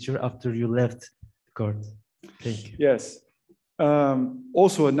the future after you left the court. Thank you. Yes.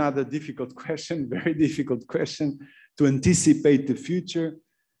 Also another difficult question, very difficult question to anticipate the future.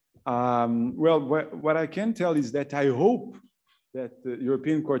 Well, what I can tell is that I hope that the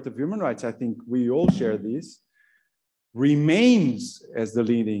European Court of Human Rights, I think we all share this, remains as the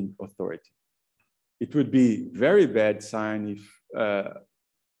leading authority. It would be a very bad sign if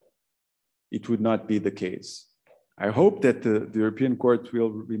it would not be the case. I hope that the European Court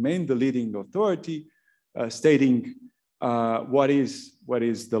will remain the leading authority, stating what is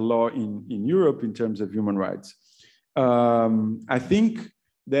the law in Europe in terms of human rights. I think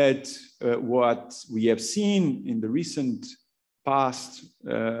that what we have seen in the recent past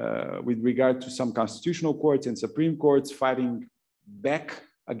with regard to some constitutional courts and Supreme Courts fighting back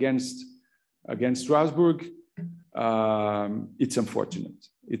against Strasbourg, it's unfortunate.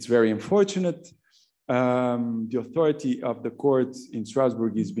 It's very unfortunate. The authority of the court in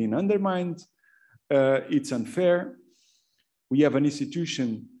Strasbourg is being undermined. It's unfair. We have an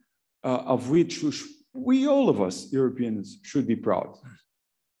institution of which we, all of us Europeans, should be proud.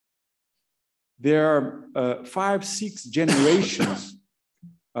 There are 5-6 generations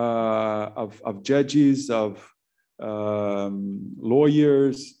of judges, of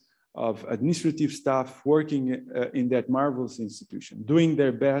lawyers, of administrative staff working in that marvelous institution, doing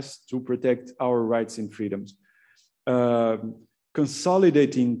their best to protect our rights and freedoms,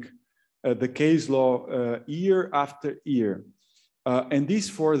 consolidating the case law year after year, and this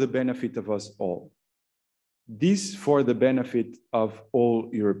for the benefit of us all. This for the benefit of all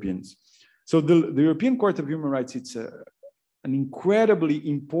Europeans. So the European Court of Human Rights, it's an incredibly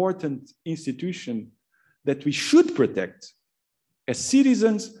important institution that we should protect. As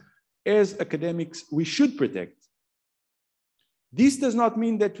citizens, as academics, we should protect. This does not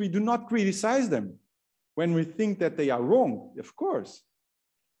mean that we do not criticize them when we think that they are wrong, of course.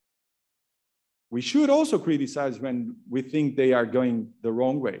 We should also criticize when we think they are going the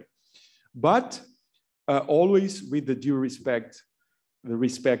wrong way, but always with the due respect, the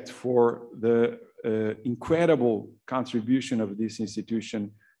respect for the incredible contribution of this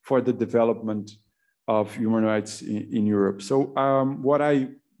institution for the development of human rights in Europe. So what I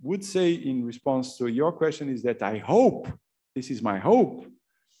would say in response to your question is that I hope, this is my hope,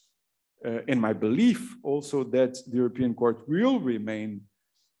 and my belief also, that the European Court will remain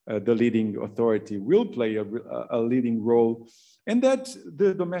the leading authority, will play a leading role, and that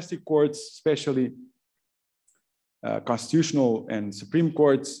the domestic courts, especially constitutional and Supreme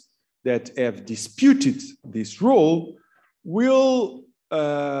Courts that have disputed this role, will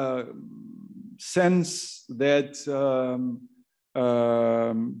sense that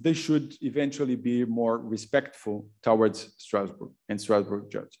they should eventually be more respectful towards Strasbourg and Strasbourg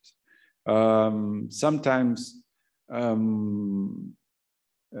judges. Sometimes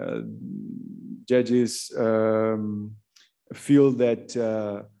judges feel that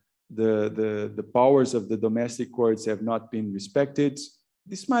the powers of the domestic courts have not been respected.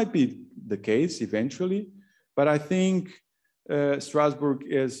 This might be the case eventually, but I think Strasbourg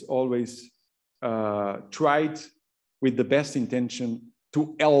has always tried with the best intention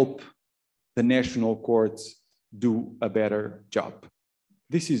to help the national courts do a better job.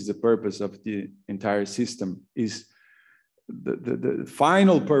 This is the purpose of the entire system. Is the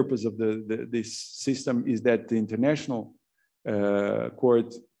final purpose of this system is that the international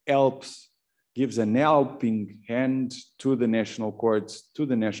court helps, gives an helping hand to the national courts, to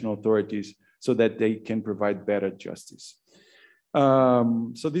the national authorities, so that they can provide better justice.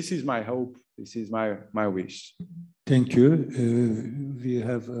 So this is my hope. This is my wish. Thank you. We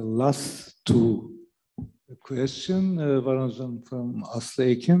have a last two questions. One of them from Aslı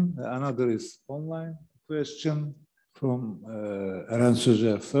Ekin. Another is online question from Eren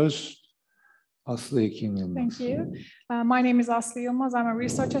Sözüer first. Aslı Ekin Yılmaz. Thank you. My name is Aslı Yılmaz. I'm a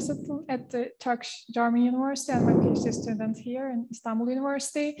research assistant at the Turkish German University. I'm a PhD student here in Istanbul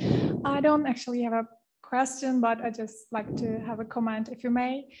University. I don't actually have a question, but I just like to have a comment, if you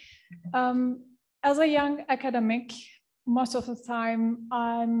may. As a young academic, most of the time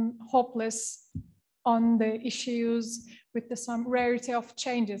I'm hopeless on the issues with some rarity of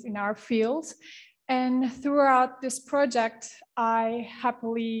changes in our field. And throughout this project, I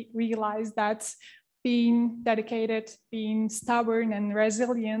happily realized that being dedicated, being stubborn and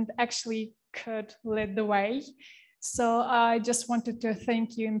resilient actually could lead the way. So I just wanted to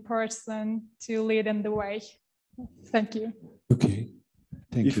thank you in person to lead in the way. Thank you. Okay.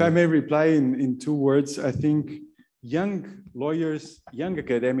 Thank you. If I may reply in 2 words, I think young lawyers, young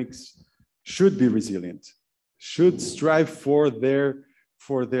academics should be resilient, should strive for their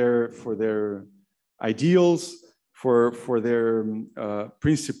ideals, for their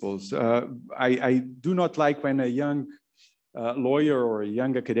principles. I do not like when a young lawyer or a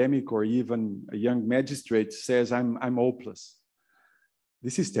young academic or even a young magistrate says, I'm hopeless.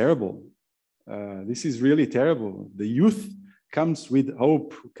 This is terrible. This is really terrible. The youth comes with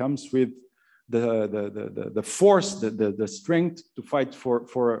hope, comes with the force, the strength to fight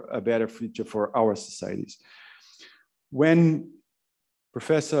for a better future for our societies. When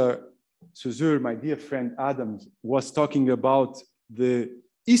Professor Sözüer, my dear friend Adam, was talking about the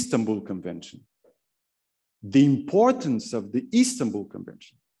Istanbul Convention, the importance of the Istanbul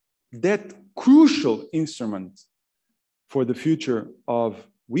Convention, that crucial instrument for the future of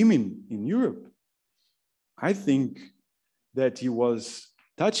women in Europe, I think that he was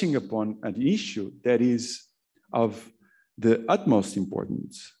touching upon an issue that is of the utmost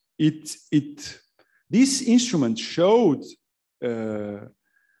importance. This instrument showed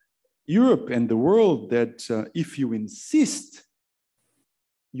Europe and the world that if you insist,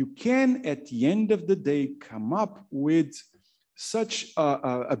 you can, at the end of the day, come up with such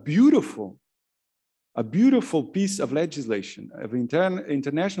a beautiful piece of legislation, of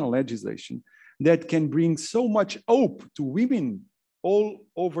international legislation, that can bring so much hope to women all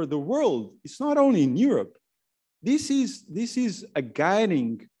over the world. It's not only in Europe. This is a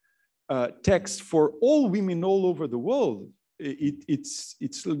guiding text for all women all over the world.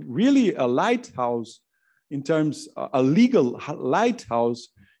 It's really a lighthouse in terms, a legal lighthouse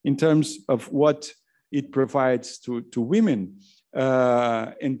in terms of what it provides to women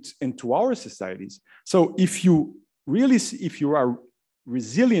and to our societies. So if you really, if you are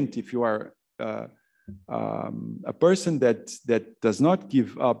resilient, if you are a person that does not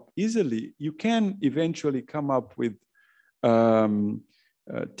give up easily, you can eventually come up with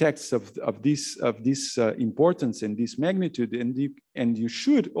texts of this importance and this magnitude, and you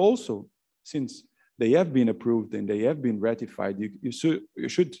should also, since they have been approved and they have been ratified, you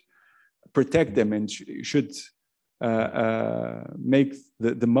should protect them, and you should make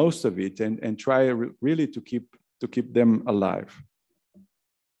the most of it and try really to keep them alive.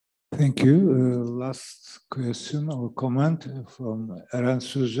 Thank you. Last question or comment from Eren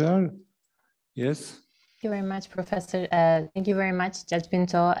Sözüer. Yes. Thank you very much, Professor. Thank you very much, Judge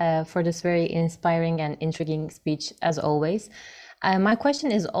Pinto, for this very inspiring and intriguing speech, as always. My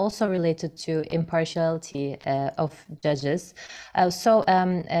question is also related to impartiality of judges.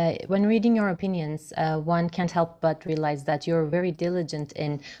 When reading your opinions, one can't help but realize that you're very diligent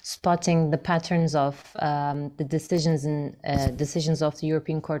in spotting the patterns of the decisions of the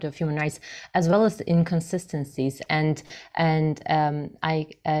European Court of Human Rights, as well as the inconsistencies. And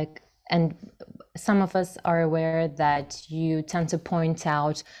some of us are aware that you tend to point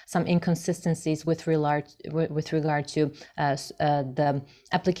out some inconsistencies with regard to the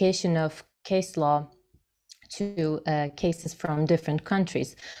application of case law to cases from different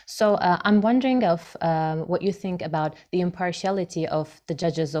countries. So I'm wondering of what you think about the impartiality of the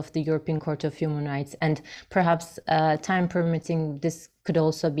judges of the European Court of Human Rights, and perhaps time permitting, this could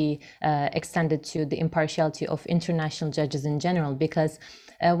also be extended to the impartiality of international judges in general, because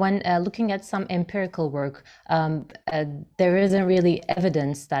when looking at some empirical work, there isn't really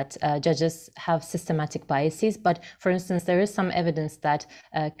evidence that judges have systematic biases, but for instance, there is some evidence that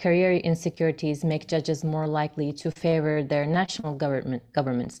career insecurities make judges more likely to favor their national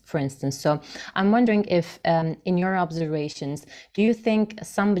governments, for instance. So I'm wondering if, in your observations, do you think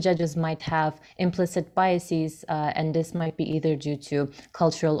some judges might have implicit biases, and this might be either due to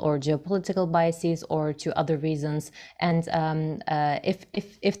cultural or geopolitical biases or to other reasons? And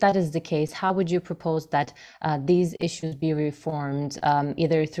if that is the case, how would you propose that these issues be reformed,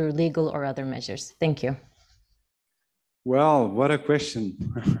 either through legal or other measures? Thank you. Well, what a question.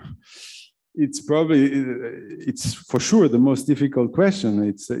 It's for sure the most difficult question.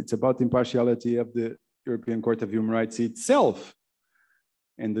 It's about impartiality of the European Court of Human Rights itself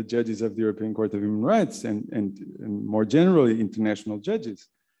and the judges of the European Court of Human Rights and more generally international judges.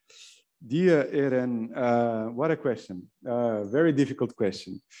 Dear Eren, what a question. Very difficult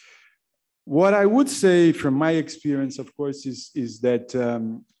question. What I would say from my experience, of course, is that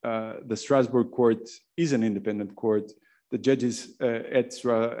the Strasbourg Court is an independent court. The judges at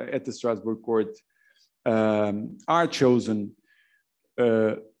the Strasbourg Court are chosen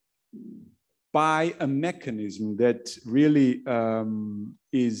by a mechanism that really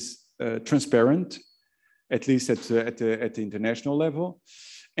is transparent, at least at the international level.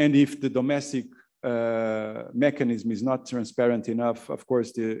 And if the domestic mechanism is not transparent enough, of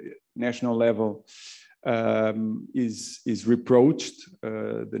course, the national level is reproached.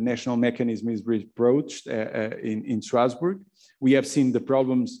 The national mechanism is reproached in Strasbourg. We have seen the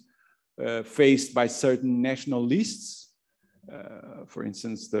problems faced by certain national lists, for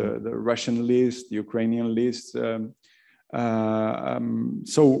instance, the Russian list, the Ukrainian list. I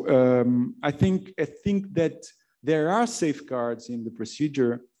think that there are safeguards in the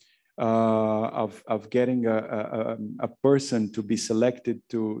procedure of getting a person to be selected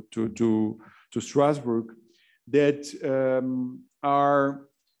to Strasbourg that are,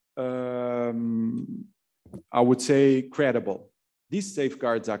 I would say, credible. These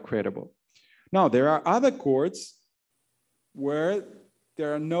safeguards are credible. Now, there are other courts where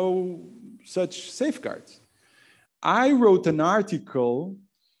there are no such safeguards. I wrote an article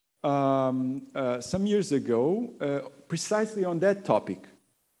some years ago precisely on that topic.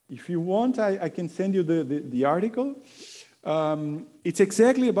 If you want, I can send you the article. It's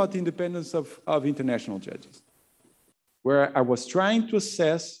exactly about the independence of international judges, where I was trying to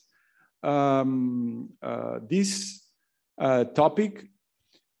assess this topic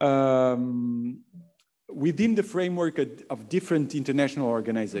within the framework of different international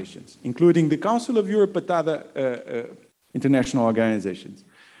organizations, including the Council of Europe, but other international organizations.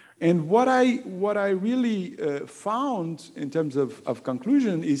 And what I really found in terms of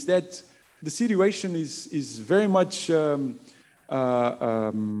conclusion is that the situation is very much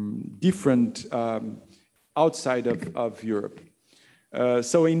different outside of Europe.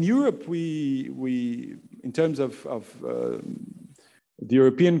 So in Europe, we in terms of the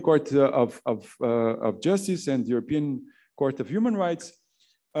European Court of Justice and the European Court of Human Rights,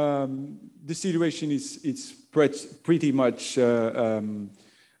 the situation is pretty much, I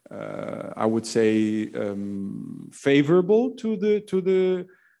would say, favorable to the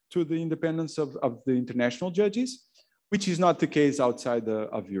independence of the international judges, which is not the case outside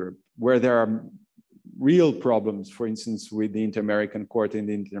of Europe, where there are real problems, for instance, with the Inter-American Court and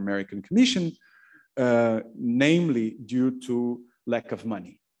the Inter-American Commission, namely due to lack of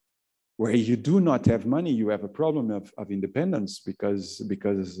money. Where you do not have money, you have a problem of independence because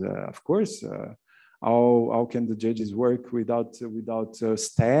of course, how can the judges work without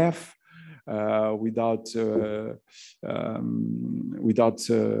staff, without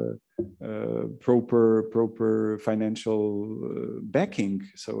proper financial backing?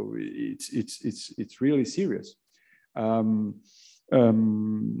 So it's really serious.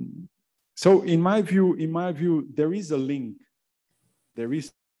 So in my view, there is a link. There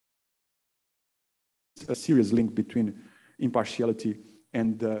is a serious link between impartiality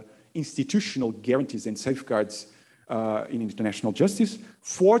and institutional guarantees and safeguards in international justice.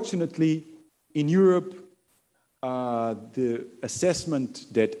 Fortunately, in Europe, the assessment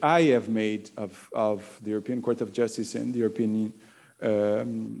that I have made of the European Court of Justice and the European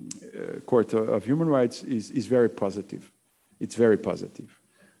Court of Human Rights is very positive. It's very positive.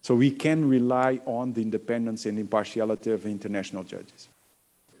 So we can rely on the independence and impartiality of international judges.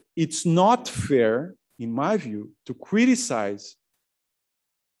 It's not fair, in my view, to criticize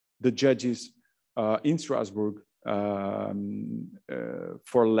the judges in Strasbourg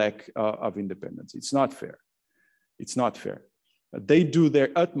for lack of independence. It's not fair. It's not fair. They do their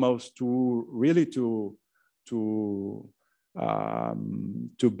utmost to really to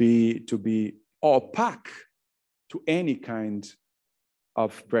be opaque to any kind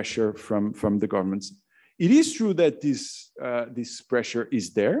of pressure from the governments. It is true that this pressure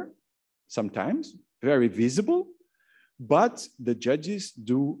is there sometimes, very visible, but the judges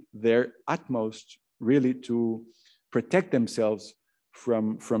do their utmost really to protect themselves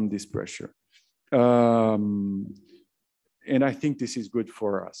from this pressure. And I think this is good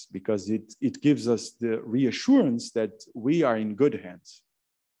for us because it gives us the reassurance that we are in good hands.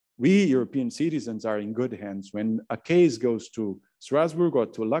 We European citizens are in good hands. When a case goes to Strasbourg or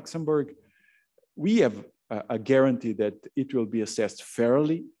to Luxembourg, we have a guarantee that it will be assessed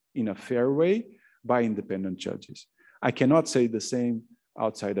fairly, in a fair way, by independent judges. I cannot say the same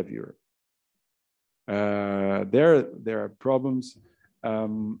outside of Europe. There are problems,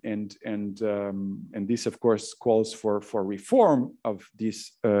 and this, of course, calls for reform of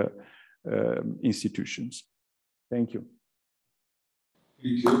these institutions. Thank you.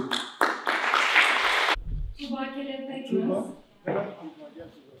 Thank you.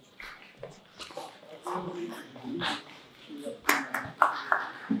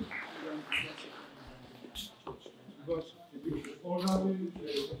 Oradan bir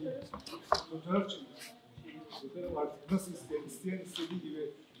fotoğraf çıktı. Fotoğraf artık nasıl isteyen istediği gibi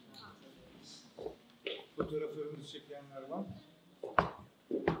fotoğraflarımızı çekenler var.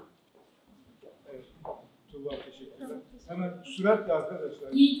 Evet, Tuğba teşekkürler. Hemen süratle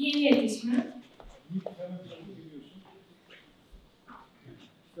arkadaşlar. Yeni yetişme. Hemen çabuk gidiyorsun.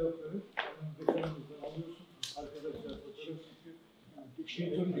 Kitapları dekanımızdan alıyorsun. Arkadaşlar fotoğraf çekiyor.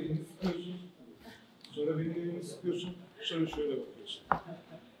 Pinto'nun elini sıkıyorsun. Sonra benim elimi sıkıyorsun. Sonra şöyle bakıyorsun.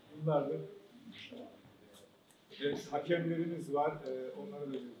 Bunlar da hakemlerimiz var. Onlara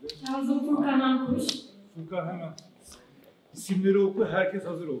da bildiririz. Yazım Furkan Ankuş. Furkan hemen isimleri oku. Herkes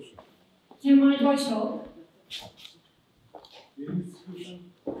hazır olsun. Kemal Başol. Elini sıkıyorsun.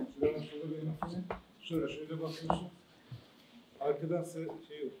 Şuradan sonra benimkini. Sonra şöyle bakıyorsun. Arkadan şey oku.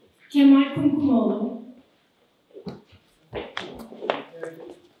 Kemal Kumkumoğlu.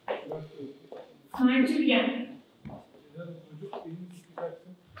 Kaan Türgen. Çocuk elini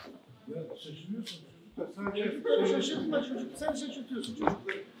sıkacaksın. Ya şaşırıyorsun çocuklar. Sadece şaşırtma çocuk. Sen şaşırtıyorsun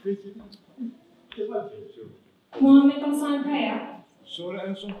çocukları. Peki. Muhammed Hasan Kaya. Sonra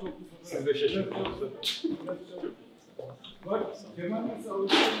en son toplu fotoğraf. Siz de şaşırtıyorsunuz. Bak Kemal nasıl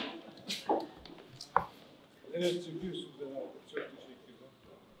alışıyor? Evet çekiyorsunuz herhalde. Çok teşekkürler.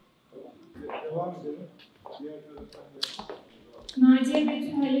 Devam edelim. Diğer taraftan da. Naciye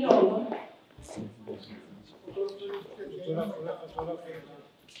Betül Haliloğlu. Fotoğraf.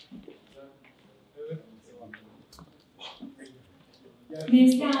 Evet.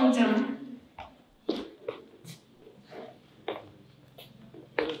 Nesli Alcan.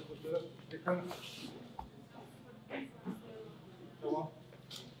 Fotoğraf. Tamam.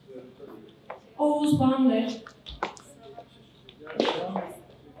 Oğuz Bandır.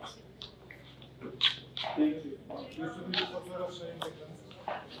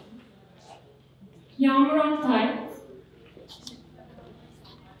 Yağmur Altay,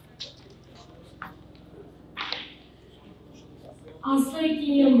 Aslı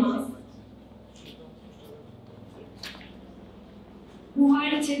Ekin Yılmaz,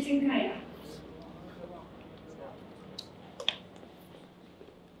 Buhari Çetinkaya,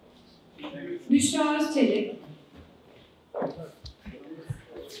 Büşra Özçelik,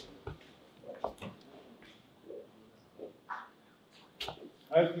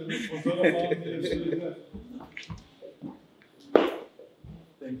 Herkesin fotoğraf almayı söyler.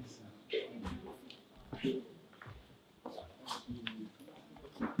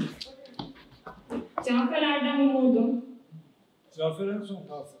 Cafer Erdem Umudum, Cafer en son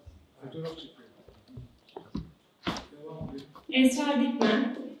kalsın. Fotoğraf çekiyor. Devam edelim. Esra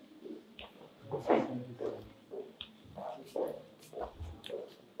Dikmen,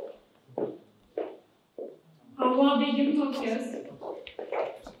 Havva Begüm Tokyöz,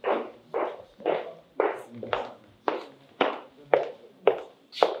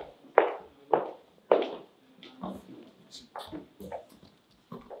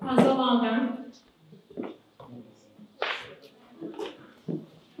 Hazal Algan,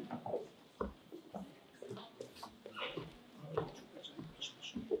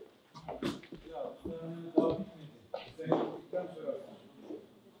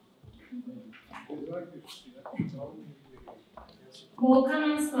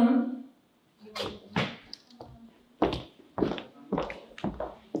 Volkan Aslan,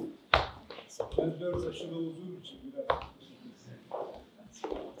 Ben 4 yaşında olduğum için biraz.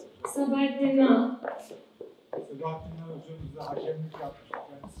 Sabahattin Nal, Sebahattin hocamız da hakemlik yapmıştı.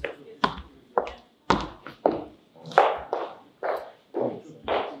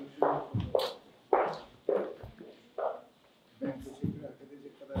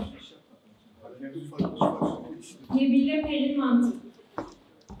 Kendisi çok teşekkür ediyorum. Gebile Pelin Mantık,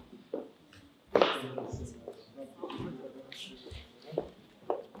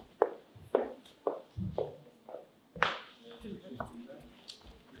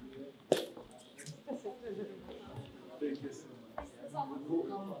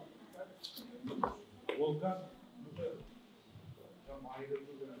 Volkan, tamam ayrıldı.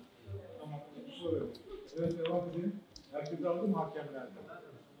 Tamam, soru. Evet, devam edelim. Herkes aldı mı hakemlerden?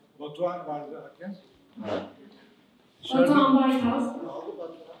 Batuhan vardı hakem. Batuhan Baytaz,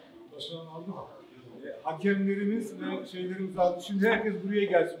 Batuhan aldı mı? Hakemlerimiz ve şeylerimiz aldı. Şimdi herkes buraya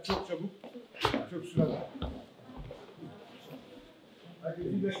gelsin. Çok çabuk. Çok sırada. Herkes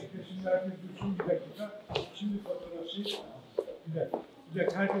bir dakika. Şimdi herkes dursun bir dakika. Şimdi fotoğraf şey. Bir dakika. Bir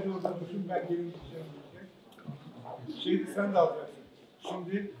dakika. Herkes orada dursun. Ben gelin diyeceğim. Şeydi sen de alacaksın.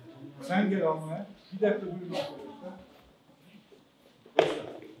 Şimdi sen gel almaya. Bir dakika durun arkadaşlar.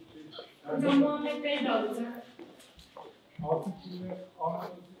 Hocam Muhammed Bey de alacak. Altın kimle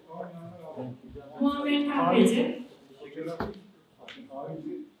almayanlar alacak. Muhammed Kahveci,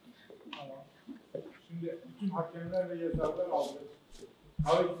 Tamam. Şimdi bütün hakemler ve yazarlar aldı.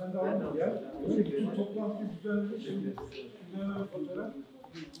 Abi sen de almadın ya. Bütün toplantıyı düzenledik. Şimdi düzenleme fotoğraf.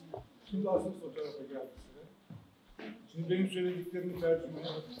 Şimdi asıl fotoğrafa geldi sıra. Şimdi benim söylediklerimi tercüme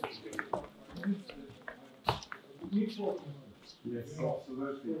Yes,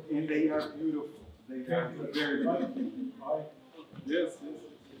 absolutely. And they are beautiful. They are very beautiful. Yes, yes.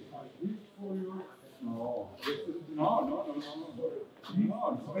 I read for you. No. No, no, no, no.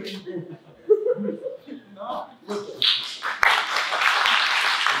 No, no. No.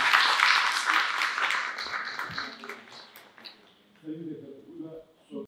 Sayın